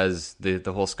 because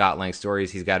the whole Scott Lang story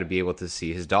is he's got to be able to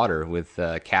see his daughter with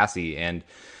Cassie. And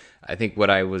I think what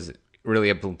I was really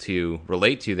able to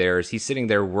relate to there is he's sitting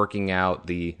there working out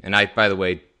and I, by the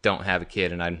way, don't have a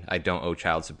kid, and I don't owe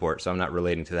child support, so I'm not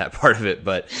relating to that part of it.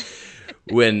 But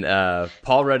when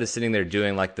Paul Rudd is sitting there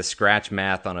doing like the scratch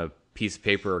math on a piece of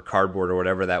paper or cardboard or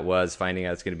whatever that was, finding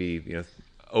out it's going to be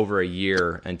over a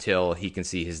year until he can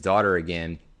see his daughter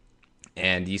again,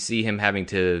 and you see him having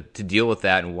to deal with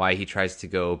that and why he tries to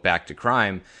go back to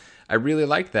crime. I really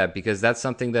liked that, because that's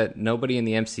something that nobody in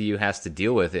the MCU has to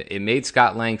deal with. It made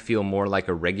Scott Lang feel more like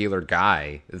a regular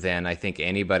guy than I think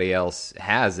anybody else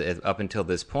has up until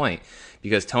this point,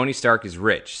 because Tony Stark is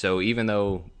rich. So even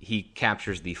though he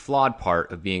captures the flawed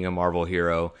part of being a Marvel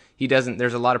hero,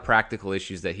 there's a lot of practical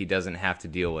issues that he doesn't have to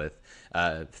deal with.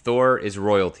 Thor is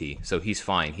royalty, so he's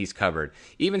fine. He's covered.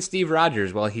 Even Steve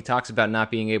Rogers, while he talks about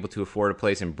not being able to afford a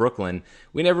place in Brooklyn,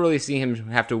 we never really see him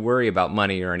have to worry about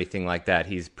money or anything like that.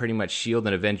 He's pretty much S.H.I.E.L.D.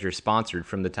 and Avengers sponsored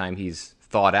from the time he's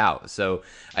thawed out. So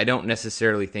I don't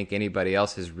necessarily think anybody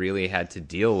else has really had to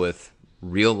deal with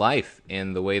real life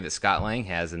in the way that Scott Lang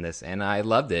has in this, and I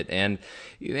loved it. And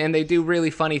they do really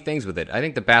funny things with it. I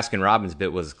think the Baskin-Robbins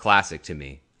bit was classic to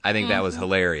me. I think that was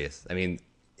hilarious. I mean,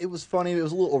 it was funny. It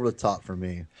was a little over the top for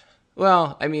me.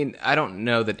 Well, I mean, I don't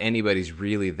know that anybody's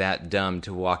really that dumb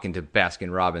to walk into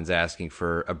Baskin-Robbins asking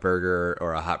for a burger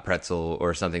or a hot pretzel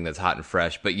or something that's hot and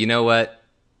fresh. But you know what?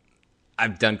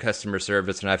 I've done customer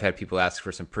service, and I've had people ask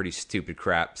for some pretty stupid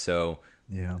crap. So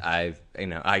yeah, I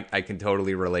can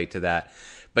totally relate to that.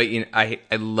 But I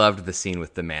loved the scene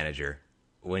with the manager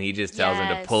when he just tells him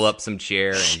to pull up some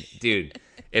chair. And dude,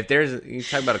 if you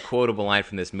talk about a quotable line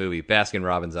from this movie,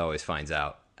 Baskin-Robbins always finds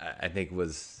out. I think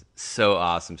was so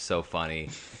awesome, so funny.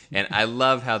 And I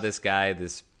love how this guy,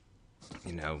 this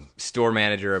store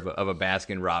manager of a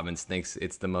Baskin-Robbins, thinks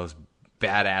it's the most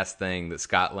badass thing that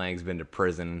Scott Lang's been to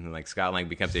prison, and like Scott Lang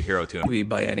becomes a hero to him.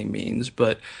 By any means,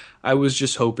 but I was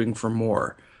just hoping for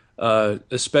more,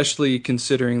 especially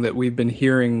considering that we've been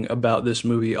hearing about this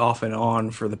movie off and on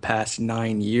for the past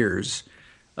 9 years.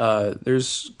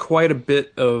 There's quite a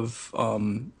bit of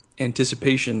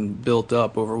anticipation built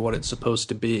up over what it's supposed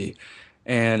to be,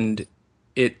 and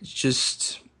it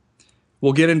just,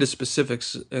 we'll get into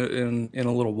specifics in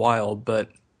a little while, but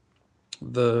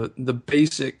the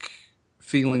basic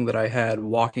feeling that I had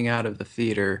walking out of the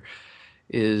theater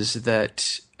is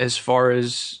that, as far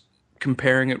as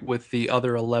comparing it with the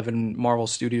other 11 Marvel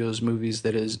Studios movies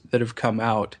that have come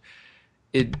out,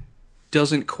 it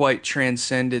doesn't quite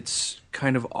transcend its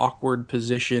kind of awkward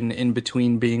position in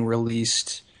between being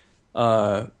released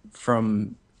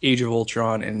from Age of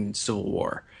Ultron and Civil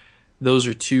War. Those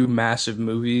are two massive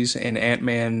movies, and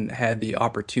Ant-Man had the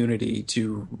opportunity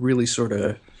to really sort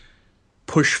of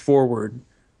push forward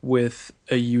with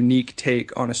a unique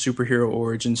take on a superhero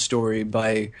origin story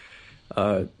by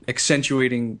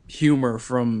accentuating humor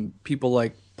from people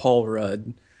like Paul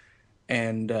Rudd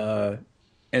and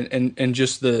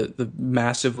just the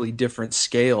massively different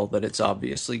scale that it's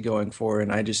obviously going for,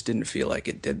 and I just didn't feel like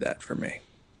it did that for me.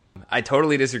 I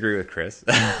totally disagree with Chris,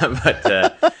 but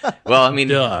well, I mean,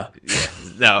 no,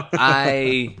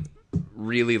 I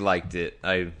really liked it.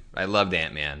 I loved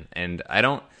Ant-Man, and I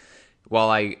don't. While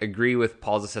I agree with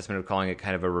Paul's assessment of calling it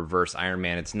kind of a reverse Iron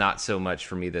Man, it's not so much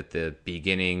for me that the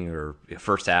beginning or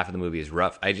first half of the movie is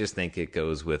rough. I just think it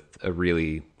goes with a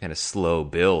really kind of slow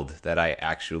build that I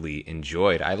actually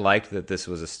enjoyed. I liked that this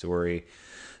was a story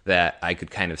that I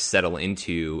could kind of settle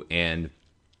into, and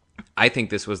I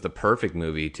think this was the perfect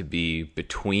movie to be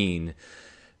between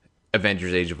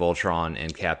Avengers Age of Ultron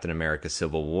and Captain America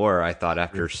Civil War. I thought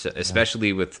after,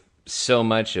 especially with so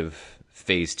much of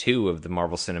Phase 2 of the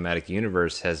Marvel Cinematic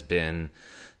Universe has been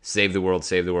save the world,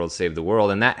 save the world, save the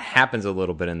world. And that happens a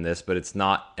little bit in this, but it's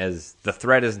not as, the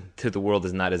threat to the world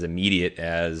is not as immediate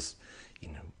as,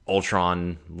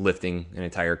 Ultron lifting an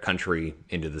entire country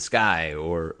into the sky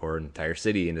or an entire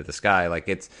city into the sky. Like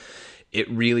it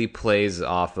really plays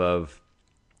off of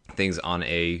things on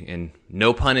and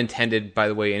no pun intended, by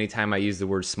the way, anytime I use the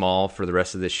word small for the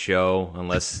rest of this show,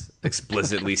 unless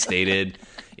explicitly stated,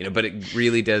 but it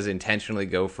really does intentionally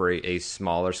go for a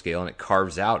smaller scale, and it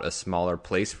carves out a smaller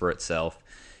place for itself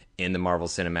in the Marvel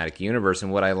Cinematic Universe.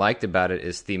 And what I liked about it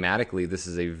is thematically, this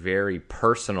is a very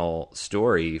personal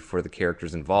story for the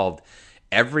characters involved.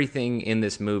 Everything in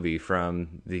this movie,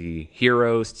 from the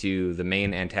heroes to the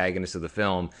main antagonist of the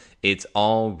film, it's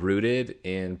all rooted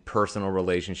in personal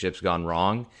relationships gone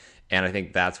wrong. And I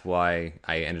think that's why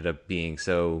I ended up being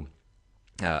so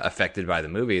affected by the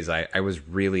movie, is I was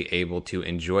really able to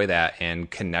enjoy that and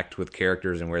connect with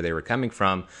characters and where they were coming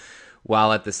from,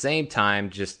 while at the same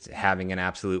time just having an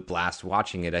absolute blast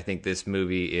watching it. I think this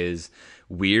movie is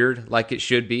weird like it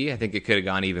should be. I think it could have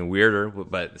gone even weirder,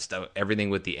 but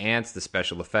everything with the ants, the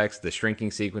special effects, the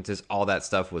shrinking sequences, all that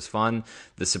stuff was fun.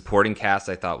 The supporting cast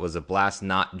I thought was a blast,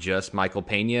 not just Michael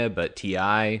Pena, but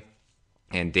T.I.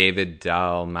 and David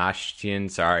Dalmatian.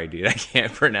 Sorry, dude, I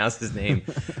can't pronounce his name,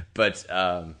 but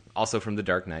also from The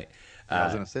Dark Knight. I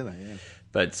was going to say that, yeah.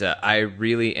 But I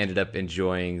really ended up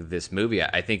enjoying this movie.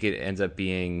 I think it ends up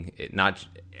being not.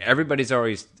 Everybody's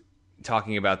always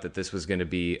talking about that this was going to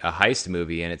be a heist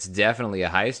movie, and it's definitely a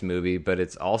heist movie, but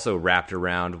it's also wrapped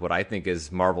around what I think is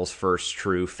Marvel's first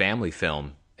true family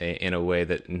film in a way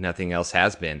that nothing else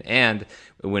has been. And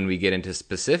when we get into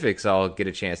specifics, I'll get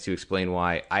a chance to explain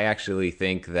why I actually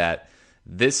think that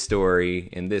this story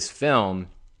in this film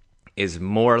is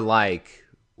more like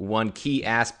one key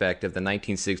aspect of the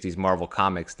 1960s Marvel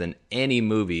comics than any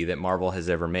movie that Marvel has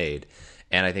ever made.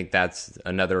 And I think that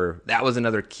was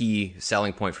another key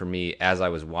selling point for me as I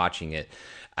was watching it.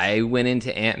 I went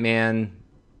into Ant-Man,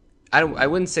 I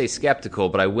wouldn't say skeptical,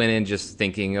 but I went in just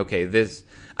thinking, okay,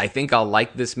 I think I'll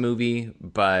like this movie,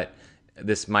 but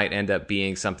this might end up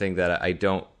being something that I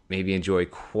don't maybe enjoy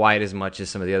quite as much as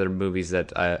some of the other movies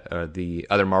the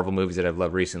other Marvel movies that I've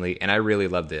loved recently. And I really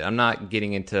loved it. I'm not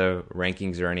getting into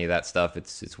rankings or any of that stuff.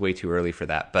 It's way too early for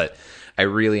that. But I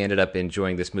really ended up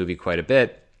enjoying this movie quite a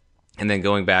bit. And then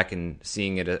going back and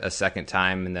seeing it a second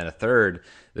time and then a third,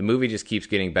 the movie just keeps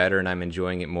getting better, and I'm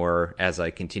enjoying it more as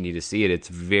I continue to see it. It's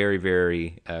very,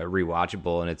 very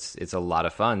rewatchable, and it's a lot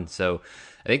of fun. So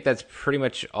I think that's pretty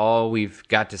much all we've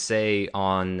got to say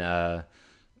on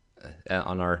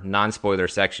our non-spoiler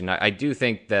section. I do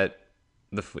think that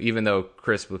even though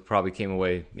Chris probably came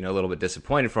away a little bit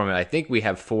disappointed from it, I think we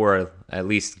have 4 at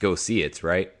least go see it,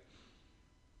 right?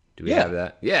 Do we have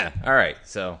that? Yeah. All right.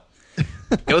 So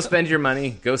go spend your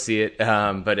money, go see it.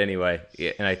 But anyway,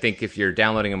 and I think if you're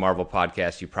downloading a Marvel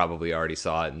podcast, you probably already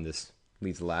saw it, and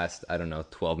these last,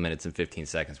 12 minutes and 15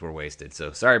 seconds were wasted.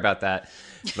 So sorry about that.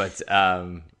 But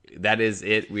that is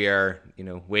it. We are,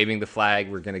 waving the flag.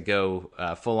 We're going to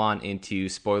go full on into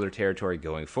spoiler territory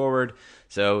going forward.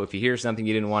 So if you hear something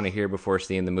you didn't want to hear before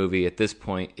seeing the movie, at this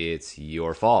point, it's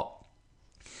your fault.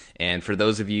 And for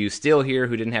those of you still here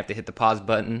who didn't have to hit the pause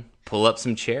button, pull up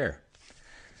some chair.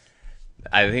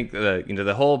 I think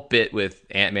the whole bit with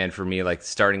Ant-Man for me, like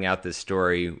starting out this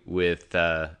story with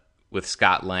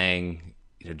Scott Lang,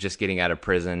 just getting out of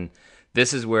prison.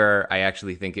 This is where I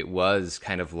actually think it was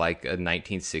kind of like a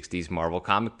 1960s Marvel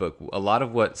comic book. A lot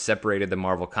of what separated the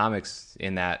Marvel comics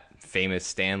in that famous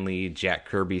Stan Lee, Jack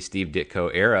Kirby, Steve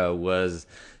Ditko era was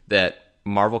that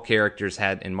Marvel characters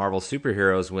and Marvel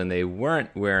superheroes, when they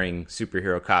weren't wearing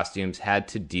superhero costumes, had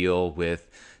to deal with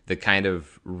the kind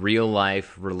of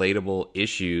real-life, relatable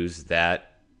issues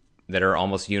that that are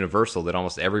almost universal, that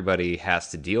almost everybody has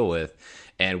to deal with.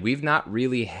 And we've not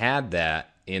really had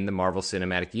that in the Marvel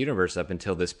Cinematic Universe up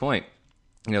until this point.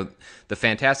 You know, the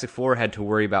Fantastic Four had to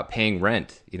worry about paying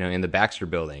rent, you know, in the Baxter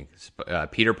building.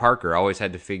 Peter Parker always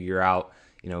had to figure out,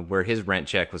 you know, where his rent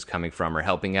check was coming from, or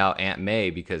helping out Aunt May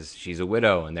because she's a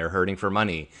widow and they're hurting for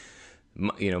money.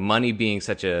 You know, money being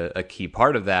such a key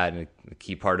part of that, and a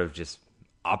key part of just,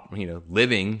 you know,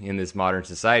 living in this modern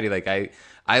society. Like,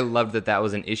 I loved that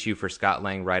was an issue for Scott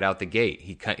Lang right out the gate.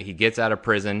 He gets out of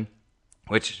prison,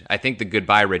 which I think the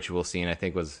goodbye ritual scene I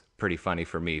think was pretty funny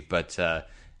for me, but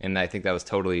and I think that was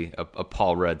totally a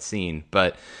Paul Rudd scene.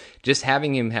 But just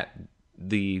having him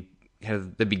the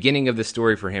beginning of the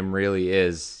story for him really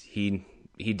is he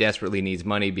desperately needs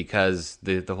money, because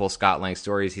the whole Scott Lang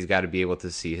story is he's got to be able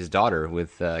to see his daughter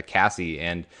with Cassie.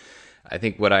 And I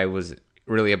think what I was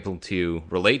really able to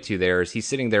relate to there is he's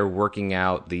sitting there working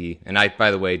out and I,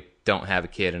 by the way, don't have a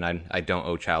kid, and I don't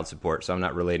owe child support, so I'm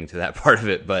not relating to that part of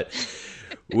it. But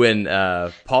when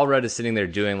Paul Rudd is sitting there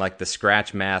doing like the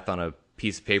scratch math on a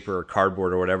piece of paper or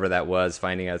cardboard or whatever that was,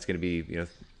 finding out it's going to be, you know,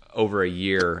 over a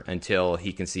year until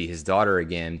he can see his daughter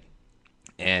again,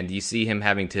 and you see him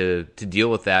having to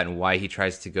deal with that and why he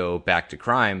tries to go back to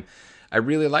crime. I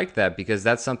really liked that, because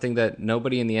that's something that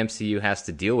nobody in the MCU has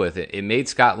to deal with. It made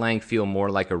Scott Lang feel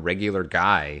more like a regular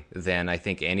guy than I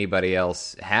think anybody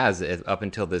else has up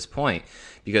until this point,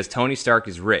 because Tony Stark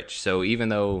is rich. So even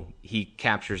though he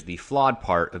captures the flawed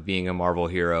part of being a Marvel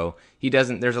hero,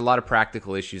 there's a lot of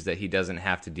practical issues that he doesn't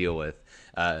have to deal with.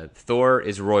 Thor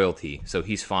is royalty, so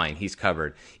he's fine. He's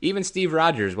covered. Even Steve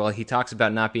Rogers, while he talks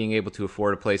about not being able to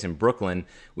afford a place in Brooklyn,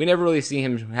 we never really see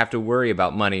him have to worry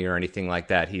about money or anything like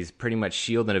that. He's pretty much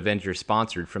S.H.I.E.L.D. and Avengers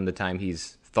sponsored from the time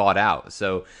he's thought out.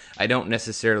 So I don't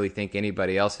necessarily think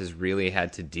anybody else has really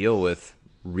had to deal with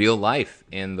real life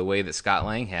in the way that Scott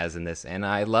Lang has in this, and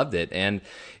I loved it. And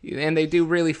they do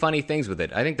really funny things with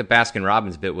it. I think the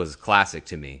Baskin-Robbins bit was classic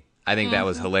to me. I think that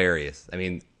was hilarious. I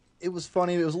mean, it was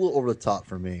funny. It was a little over the top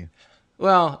for me.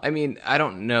 Well, I mean, I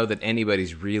don't know that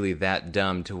anybody's really that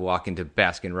dumb to walk into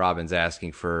Baskin-Robbins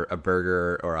asking for a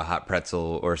burger or a hot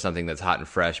pretzel or something that's hot and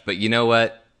fresh. But you know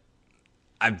what?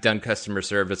 I've done customer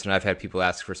service, and I've had people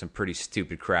ask for some pretty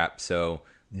stupid crap. So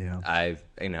yeah, I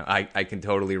can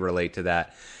totally relate to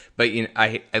that. But you know,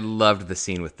 I loved the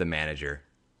scene with the manager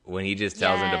when he just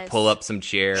tells him to pull up some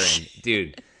chair. And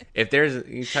dude, if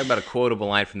you talk about a quotable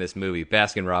line from this movie,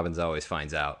 Baskin-Robbins always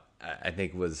finds out. I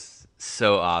think was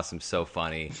so awesome, so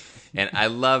funny. And I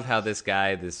love how this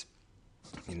guy, this,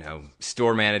 you know,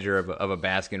 store manager of a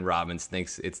Baskin-Robbins,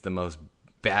 thinks it's the most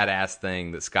badass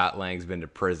thing that Scott Lang's been to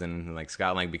prison, and like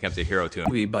Scott Lang becomes a hero to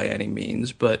him. By any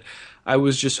means, but I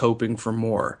was just hoping for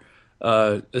more,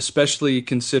 especially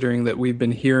considering that we've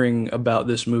been hearing about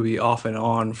this movie off and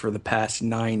on for the past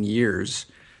 9 years.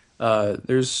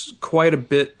 There's quite a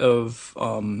bit of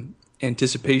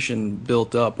anticipation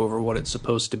built up over what it's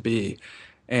supposed to be,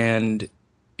 and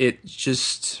it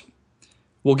just,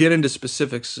 we'll get into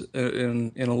specifics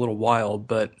in a little while,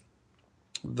 but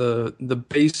the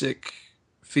basic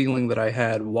feeling that I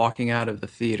had walking out of the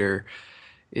theater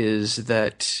is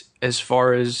that, as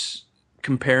far as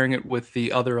comparing it with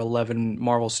the other 11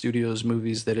 Marvel Studios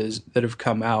movies that have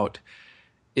come out,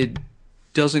 it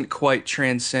doesn't quite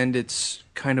transcend its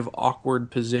kind of awkward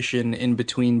position in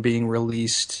between being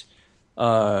released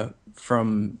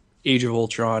from Age of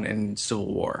Ultron and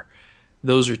Civil War.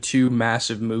 Those are two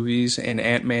massive movies, and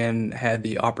Ant-Man had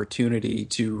the opportunity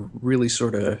to really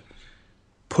sort of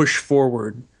push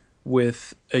forward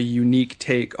with a unique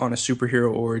take on a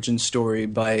superhero origin story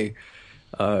by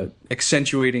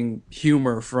accentuating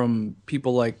humor from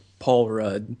people like Paul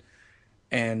Rudd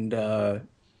and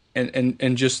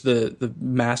just the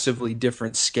massively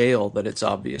different scale that it's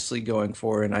obviously going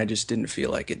for, and I just didn't feel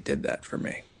like it did that for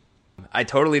me. I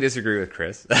totally disagree with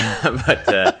Chris,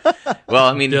 but well,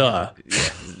 I mean, no,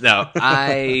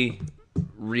 I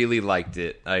really liked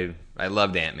it. I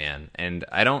loved Ant-Man, and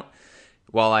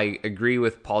while I agree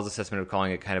with Paul's assessment of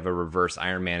calling it kind of a reverse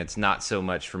Iron Man, it's not so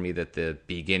much for me that the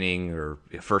beginning or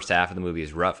first half of the movie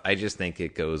is rough. I just think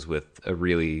it goes with a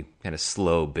really kind of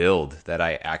slow build that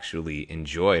I actually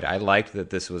enjoyed. I liked that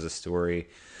this was a story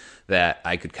that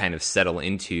I could kind of settle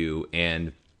into,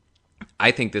 and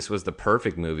I think this was the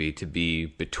perfect movie to be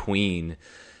between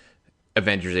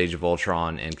Avengers Age of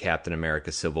Ultron and Captain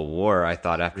America Civil War. I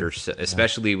thought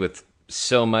especially with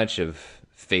so much of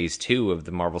Phase 2 of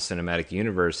the Marvel Cinematic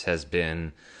Universe has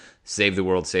been save the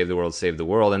world, save the world, save the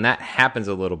world. And that happens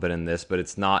a little bit in this, but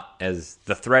it's not as,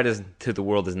 the threat to the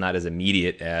world is not as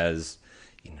immediate as,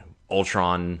 you know,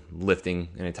 Ultron lifting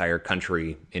an entire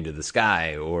country into the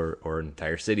sky or an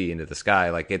entire city into the sky.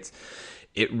 Like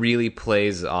it really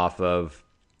plays off of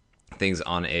things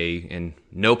on and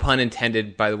no pun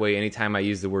intended, by the way, anytime I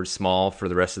use the word small for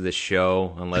the rest of this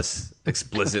show, unless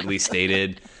explicitly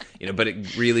stated, but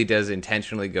it really does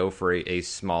intentionally go for a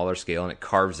smaller scale, and it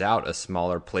carves out a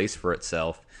smaller place for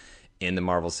itself in the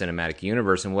Marvel Cinematic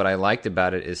Universe. And what I liked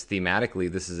about it is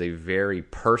thematically, this is a very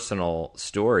personal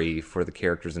story for the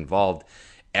characters involved.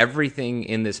 Everything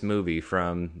in this movie,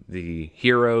 from the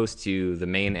heroes to the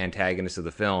main antagonists of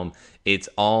the film, it's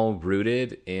all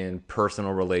rooted in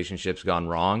personal relationships gone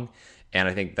wrong. And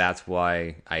I think that's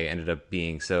why I ended up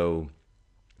being so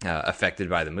affected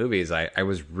by the movie, is I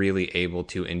was really able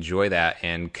to enjoy that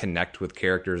and connect with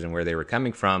characters and where they were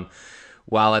coming from,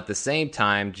 while at the same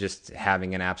time just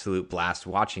having an absolute blast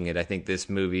watching it. I think this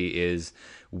movie is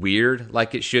weird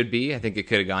like it should be. I think it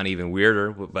could have gone even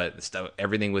weirder, but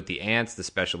everything with the ants, the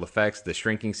special effects, the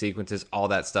shrinking sequences, all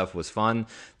that stuff was fun.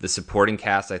 The supporting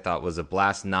cast I thought was a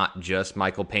blast, not just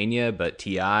Michael Pena, but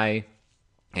T.I.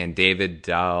 and David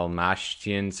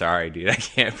Dalmatian. Sorry, dude, I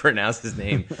can't pronounce his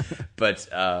name, but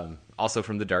also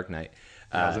from The Dark Knight.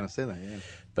 I was going to say that, yeah.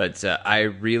 But I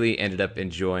really ended up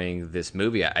enjoying this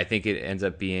movie. I think it ends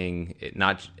up being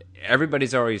not.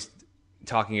 Everybody's always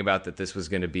talking about that this was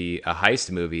going to be a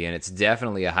heist movie, and it's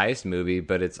definitely a heist movie,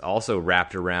 but it's also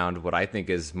wrapped around what I think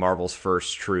is Marvel's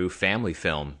first true family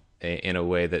film in a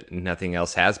way that nothing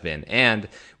else has been. And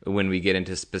when we get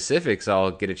into specifics,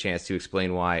 I'll get a chance to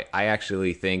explain why I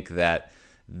actually think that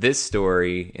this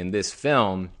story in this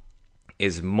film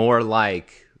is more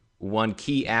like one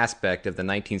key aspect of the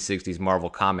 1960s Marvel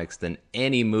comics than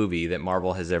any movie that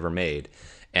Marvel has ever made.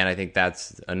 And I think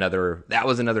that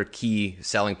was another key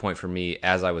selling point for me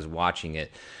as I was watching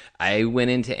it. I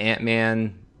went into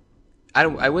Ant-Man,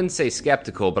 I wouldn't say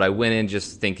skeptical, but I went in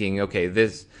just thinking, okay,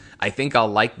 I think I'll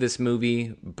like this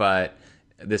movie, but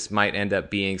this might end up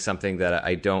being something that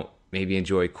I don't maybe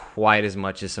enjoy quite as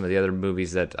much as some of the other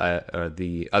movies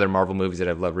the other Marvel movies that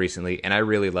I've loved recently. And I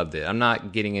really loved it. I'm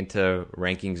not getting into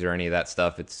rankings or any of that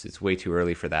stuff. It's way too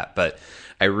early for that, but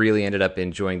I really ended up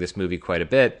enjoying this movie quite a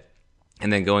bit.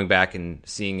 And then going back and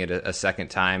seeing it a second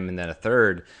time and then a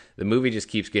third, the movie just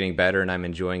keeps getting better, and I'm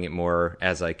enjoying it more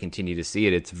as I continue to see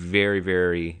it. It's very,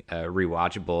 very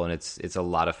rewatchable, and it's a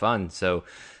lot of fun. So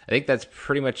I think that's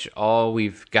pretty much all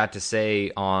we've got to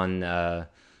say on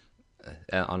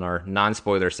our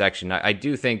non-spoiler section. I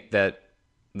do think that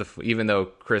even though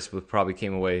Chris probably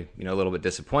came away a little bit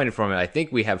disappointed from it, I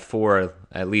think we have 4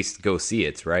 at least go see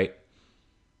it, right?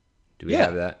 Do we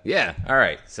have that? Yeah. All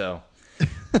right. So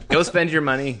go spend your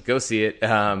money, go see it.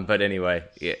 But anyway,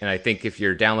 and I think if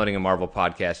you're downloading a Marvel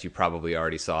podcast, you probably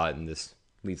already saw it, and this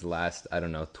leaves the last,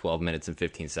 12 minutes and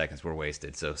 15 seconds were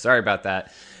wasted. So sorry about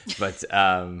that. But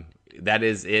that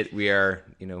is it. We are,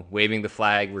 waving the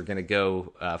flag. We're going to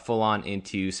go full on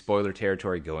into spoiler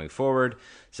territory going forward.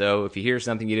 So if you hear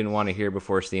something you didn't want to hear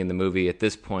before seeing the movie, at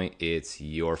this point, it's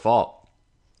your fault.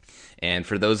 And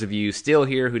for those of you still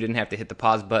here who didn't have to hit the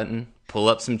pause button, pull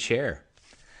up some chair.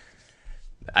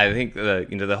 I think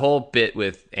the whole bit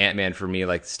with Ant-Man for me,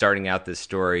 like starting out this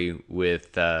story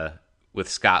with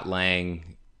Scott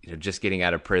Lang, just getting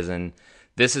out of prison.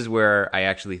 This is where I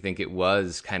actually think it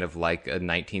was kind of like a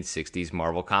 1960s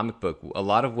Marvel comic book. A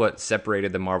lot of what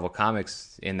separated the Marvel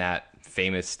comics in that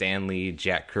famous Stan Lee,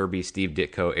 Jack Kirby, Steve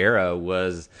Ditko era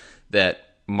was that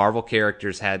Marvel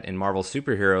characters had, and Marvel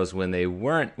superheroes, when they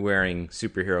weren't wearing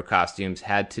superhero costumes,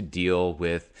 had to deal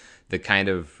with the kind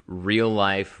of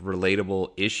real-life,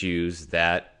 relatable issues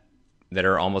that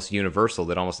are almost universal,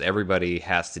 that almost everybody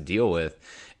has to deal with.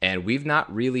 And we've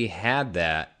not really had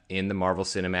that in the Marvel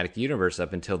Cinematic Universe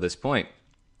up until this point.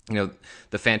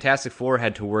 The Fantastic Four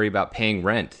had to worry about paying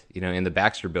rent, in the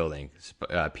Baxter Building.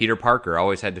 Peter Parker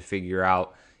always had to figure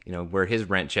out, where his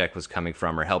rent check was coming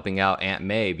from, or helping out Aunt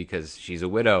May because she's a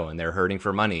widow and they're hurting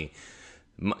for money.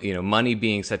 Money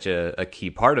being such a key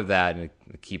part of that, and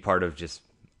a key part of just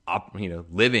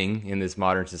living in this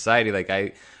modern society. Like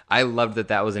I loved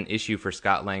that was an issue for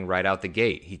Scott Lang right out the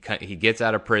gate. He gets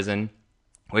out of prison,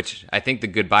 which I think the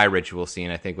goodbye ritual scene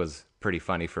I think was pretty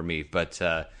funny for me, but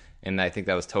and I think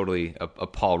that was totally a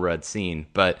Paul Rudd scene.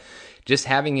 But just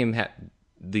having him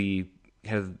the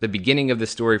beginning of the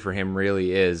story for him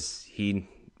really is he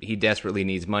desperately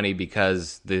needs money,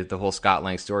 because the whole Scott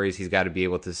Lang story is he's got to be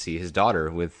able to see his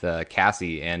daughter with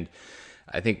Cassie. And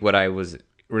I think what I was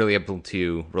really able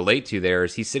to relate to there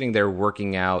is he's sitting there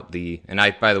working out and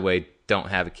I, by the way, don't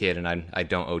have a kid, and I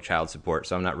don't owe child support,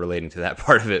 so I'm not relating to that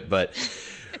part of it. But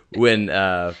when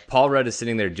Paul Rudd is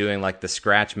sitting there doing like the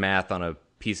scratch math on a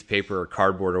piece of paper or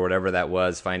cardboard or whatever that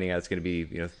was, finding out it's going to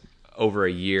be, over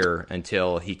a year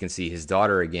until he can see his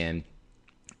daughter again.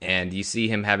 And you see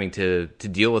him having to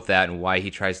deal with that and why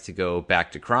he tries to go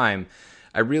back to crime.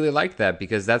 I really liked that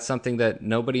because that's something that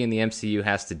nobody in the MCU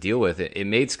has to deal with. It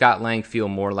made Scott Lang feel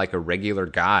more like a regular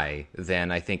guy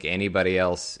than I think anybody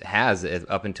else has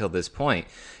up until this point.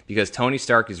 Because Tony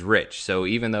Stark is rich, so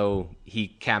even though he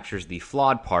captures the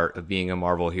flawed part of being a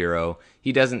Marvel hero,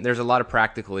 there's a lot of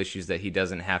practical issues that he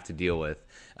doesn't have to deal with.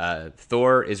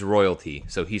 Thor is royalty,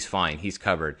 so he's fine. He's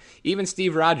covered. Even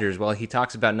Steve Rogers, while he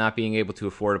talks about not being able to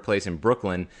afford a place in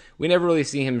Brooklyn, we never really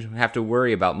see him have to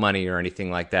worry about money or anything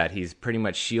like that. He's pretty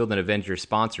much S.H.I.E.L.D. and Avengers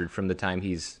sponsored from the time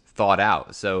he's thought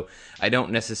out. So I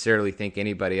don't necessarily think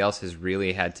anybody else has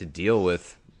really had to deal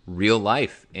with real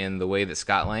life in the way that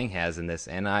Scott Lang has in this,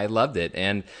 and I loved it.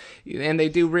 And they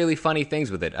do really funny things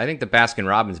with it. I think the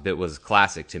Baskin-Robbins bit was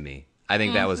classic to me. I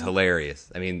think that was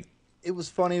hilarious. I mean, it was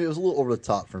funny. It was a little over the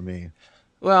top for me.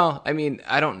 Well, I mean,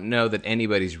 I don't know that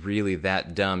anybody's really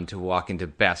that dumb to walk into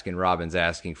Baskin-Robbins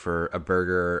asking for a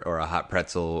burger or a hot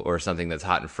pretzel or something that's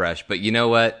hot and fresh. But you know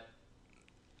what?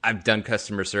 I've done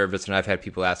customer service and I've had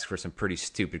people ask for some pretty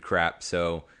stupid crap.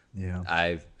 So yeah,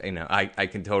 I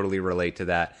can totally relate to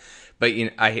that. But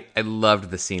I loved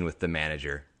the scene with the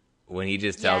manager when he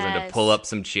just tells him to pull up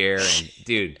some chair. And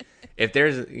dude, if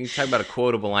you talk about a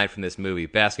quotable line from this movie,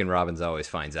 Baskin-Robbins always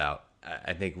finds out.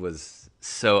 I think was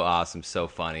so awesome, so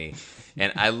funny.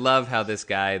 And I love how this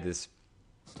guy, this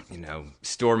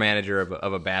store manager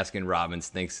of a Baskin-Robbins,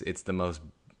 thinks it's the most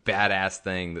badass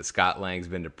thing that Scott Lang's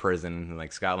been to prison, and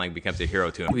like Scott Lang becomes a hero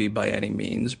to him. By any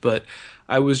means, but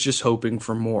I was just hoping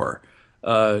for more,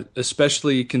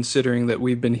 especially considering that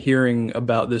we've been hearing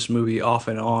about this movie off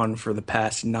and on for the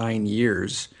past 9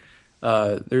 years.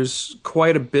 There's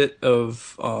quite a bit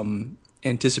of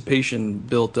anticipation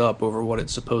built up over what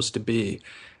it's supposed to be,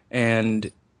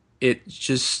 and it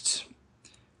just,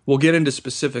 we'll get into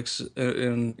specifics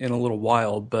in a little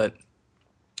while, but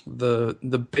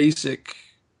the basic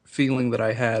feeling that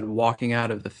I had walking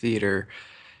out of the theater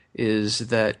is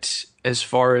that, as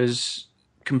far as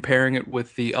comparing it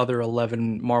with the other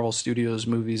 11 Marvel Studios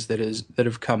movies that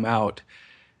have come out,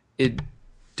 it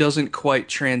doesn't quite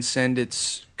transcend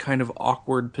its kind of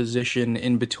awkward position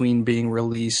in between being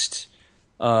released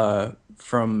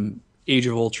from Age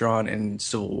of Ultron and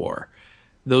Civil War.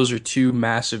 Those are two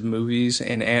massive movies,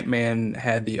 and Ant-Man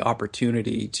had the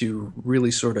opportunity to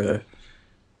really sort of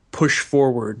push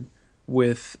forward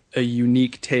with a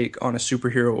unique take on a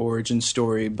superhero origin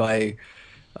story by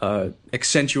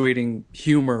accentuating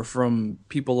humor from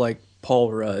people like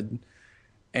Paul Rudd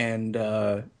and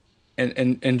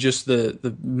just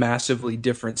the massively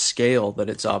different scale that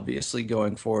it's obviously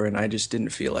going for, and I just didn't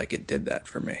feel like it did that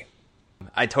for me.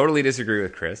 I totally disagree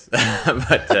with Chris,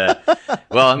 but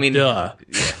well, I mean, no,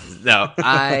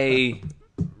 I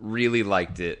really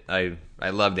liked it. I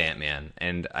loved Ant-Man,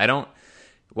 and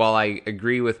while I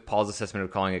agree with Paul's assessment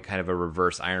of calling it kind of a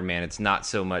reverse Iron Man, it's not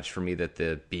so much for me that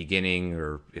the beginning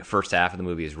or first half of the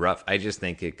movie is rough. I just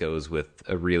think it goes with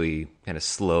a really kind of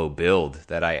slow build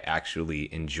that I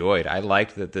actually enjoyed. I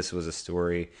liked that this was a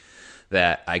story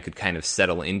that I could kind of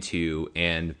settle into,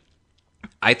 and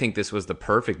I think this was the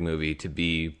perfect movie to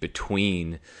be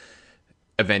between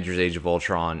Avengers Age of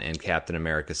Ultron and Captain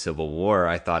America Civil War.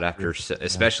 I thought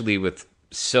especially with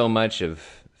so much of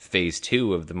Phase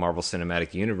 2 of the Marvel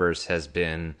Cinematic Universe has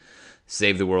been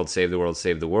save the world, save the world,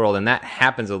 save the world. And that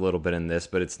happens a little bit in this,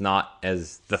 but it's not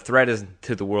as, the threat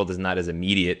to the world is not as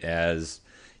immediate as,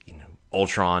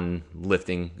 Ultron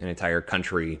lifting an entire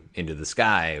country into the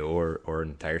sky or an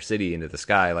entire city into the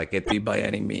sky. Like it by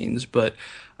any means, but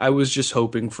I was just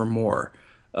hoping for more,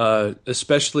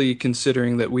 especially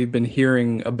considering that we've been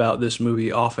hearing about this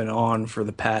movie off and on for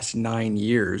the past 9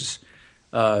 years.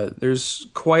 There's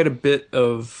quite a bit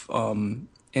of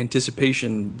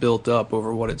anticipation built up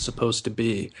over what it's supposed to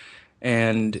be,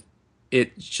 and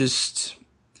it just,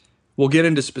 we'll get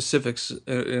into specifics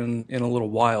in a little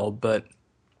while, but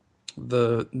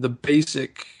the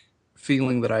basic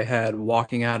feeling that I had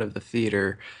walking out of the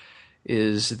theater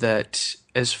is that,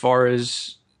 as far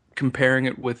as comparing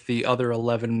it with the other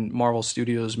 11 Marvel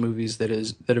Studios movies that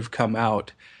have come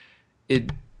out,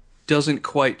 it doesn't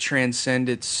quite transcend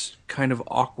its kind of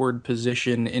awkward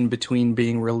position in between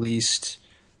being released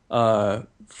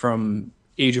from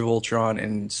Age of Ultron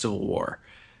and Civil War.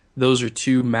 Those are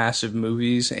two massive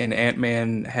movies, and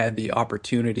Ant-Man had the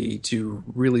opportunity to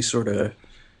really sort of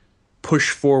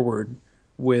push forward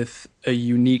with a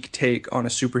unique take on a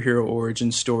superhero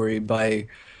origin story by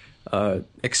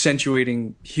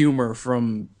accentuating humor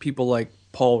from people like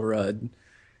Paul Rudd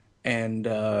and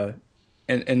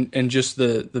and just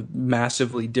the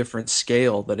massively different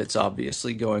scale that it's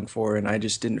obviously going for, and I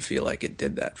just didn't feel like it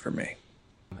did that for me.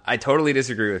 I totally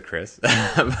disagree with Chris,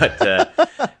 but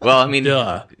well, I mean,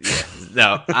 Duh. Yeah,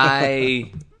 no,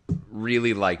 I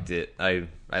really liked it. I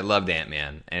loved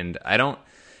Ant-Man, and I don't.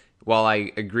 While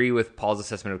I agree with Paul's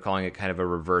assessment of calling it kind of a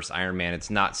reverse Iron Man,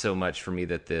 it's not so much for me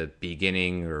that the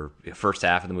beginning or first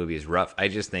half of the movie is rough. I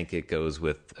just think it goes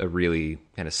with a really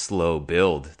kind of slow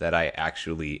build that I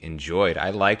actually enjoyed. I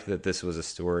liked that this was a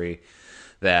story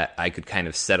that I could kind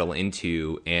of settle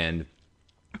into, and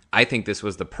I think this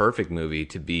was the perfect movie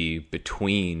to be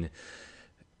between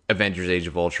Avengers Age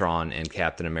of Ultron and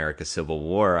Captain America Civil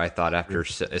War. I thought after,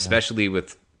 especially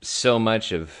with so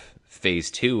much of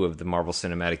Phase 2 of the Marvel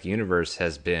Cinematic Universe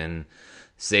has been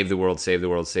save the world, save the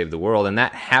world, save the world. And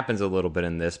that happens a little bit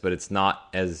in this, but it's not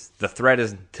as, the threat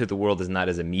to the world is not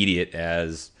as immediate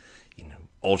as,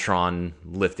 Ultron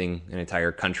lifting an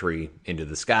entire country into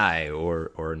the sky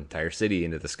or an entire city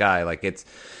into the sky. Like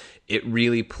it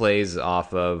really plays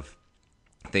off of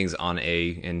things on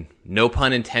and no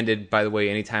pun intended, by the way,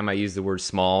 anytime I use the word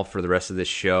small for the rest of this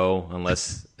show,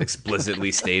 unless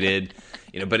explicitly stated,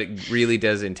 but it really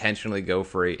does intentionally go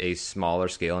for a smaller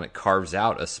scale, and it carves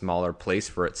out a smaller place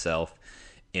for itself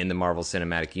in the Marvel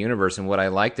Cinematic Universe. And what I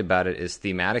liked about it is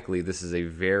thematically, this is a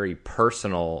very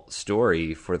personal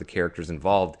story for the characters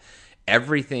involved.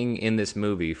 Everything in this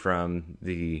movie, from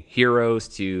the heroes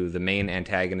to the main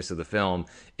antagonists of the film,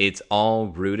 it's all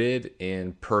rooted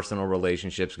in personal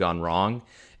relationships gone wrong.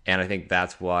 And I think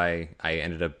that's why I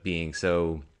ended up being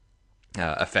so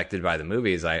affected by the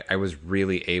movies. I was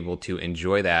really able to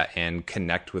enjoy that and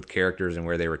connect with characters and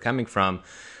where they were coming from,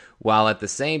 while at the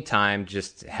same time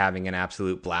just having an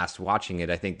absolute blast watching it.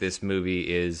 I think this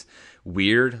movie is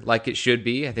weird like it should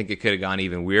be. I think it could have gone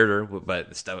even weirder,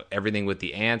 but everything with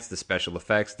the ants, the special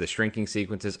effects, the shrinking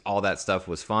sequences, all that stuff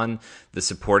was fun. The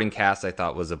supporting cast I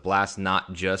thought was a blast,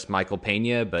 not just Michael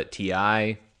Pena, but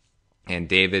T.I. and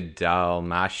David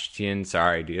Dalmatian.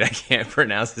 Sorry, dude, I can't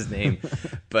pronounce his name,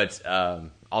 but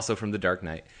also from The Dark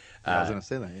Knight. I was going to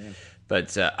say that, yeah.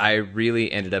 But I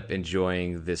really ended up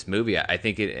enjoying this movie. I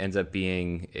think it ends up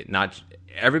being not.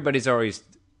 Everybody's always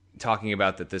talking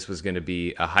about that this was going to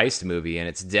be a heist movie, and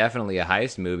it's definitely a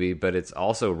heist movie, but it's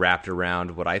also wrapped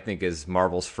around what I think is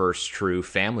Marvel's first true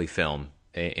family film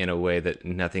in a way that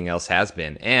nothing else has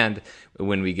been. And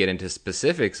when we get into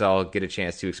specifics, I'll get a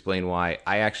chance to explain why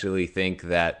I actually think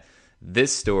that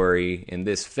this story in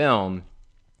this film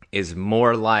is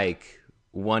more like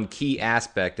one key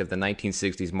aspect of the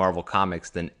 1960s Marvel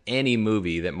comics than any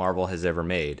movie that Marvel has ever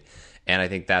made. And I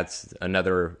think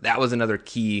that was another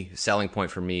key selling point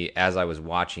for me as I was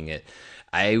watching it.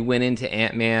 I went into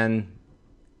Ant-Man,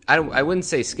 I wouldn't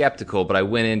say skeptical, but I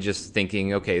went in just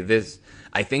thinking, okay,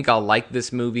 I think I'll like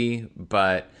this movie,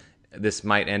 but this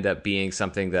might end up being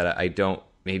something that I don't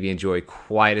maybe enjoy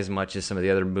quite as much as some of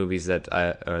the other movies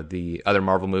the other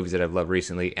Marvel movies that I've loved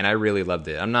recently, and I really loved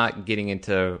it. I'm not getting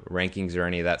into rankings or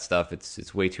any of that stuff.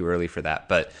 It's way too early for that,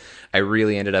 but I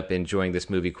really ended up enjoying this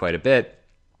movie quite a bit.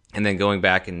 And then going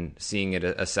back and seeing it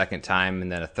a second time and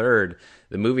then a third,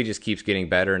 the movie just keeps getting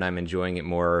better, and I'm enjoying it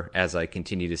more as I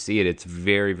continue to see it. It's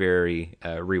very, very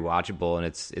rewatchable, and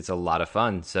it's a lot of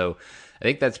fun. So I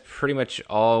think that's pretty much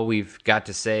all we've got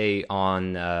to say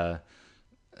on our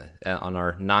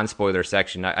non-spoiler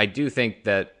section. I do think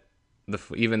that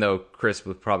even though Chris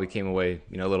probably came away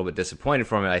a little bit disappointed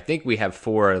from it, I think we have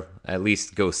 4 at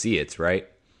least go see it, right?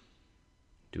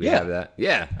 Do we have that?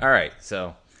 Yeah. All right.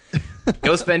 So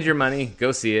go spend your money,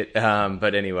 go see it.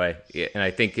 But anyway, and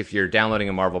I think if you're downloading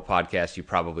a Marvel podcast, you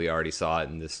probably already saw it,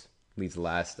 and these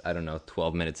last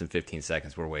 12 minutes and 15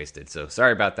 seconds were wasted. So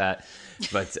sorry about that.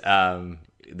 But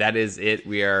that is it.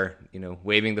 We are,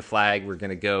 waving the flag. We're going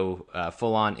to go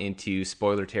full on into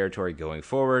spoiler territory going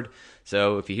forward.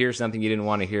 So if you hear something you didn't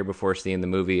want to hear before seeing the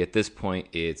movie, at this point,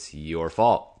 it's your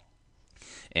fault.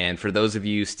 And for those of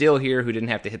you still here who didn't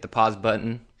have to hit the pause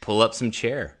button, pull up some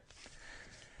chair.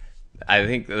 I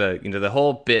think the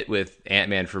whole bit with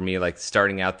Ant-Man for me, like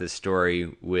starting out this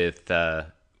story with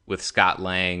Scott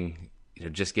Lang,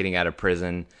 just getting out of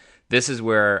prison. This is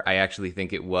where I actually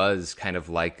think it was kind of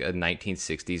like a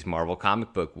 1960s Marvel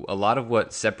comic book. A lot of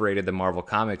what separated the Marvel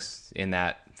comics in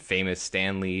that famous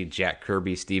Stan Lee, Jack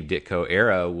Kirby, Steve Ditko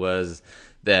era was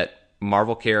that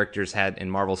Marvel characters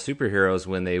and Marvel superheroes,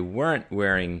 when they weren't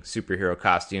wearing superhero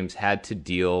costumes, had to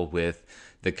deal with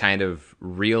the kind of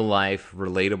real life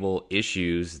relatable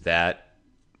issues that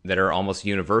are almost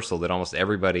universal, that almost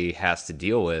everybody has to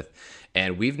deal with.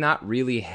 And we've not really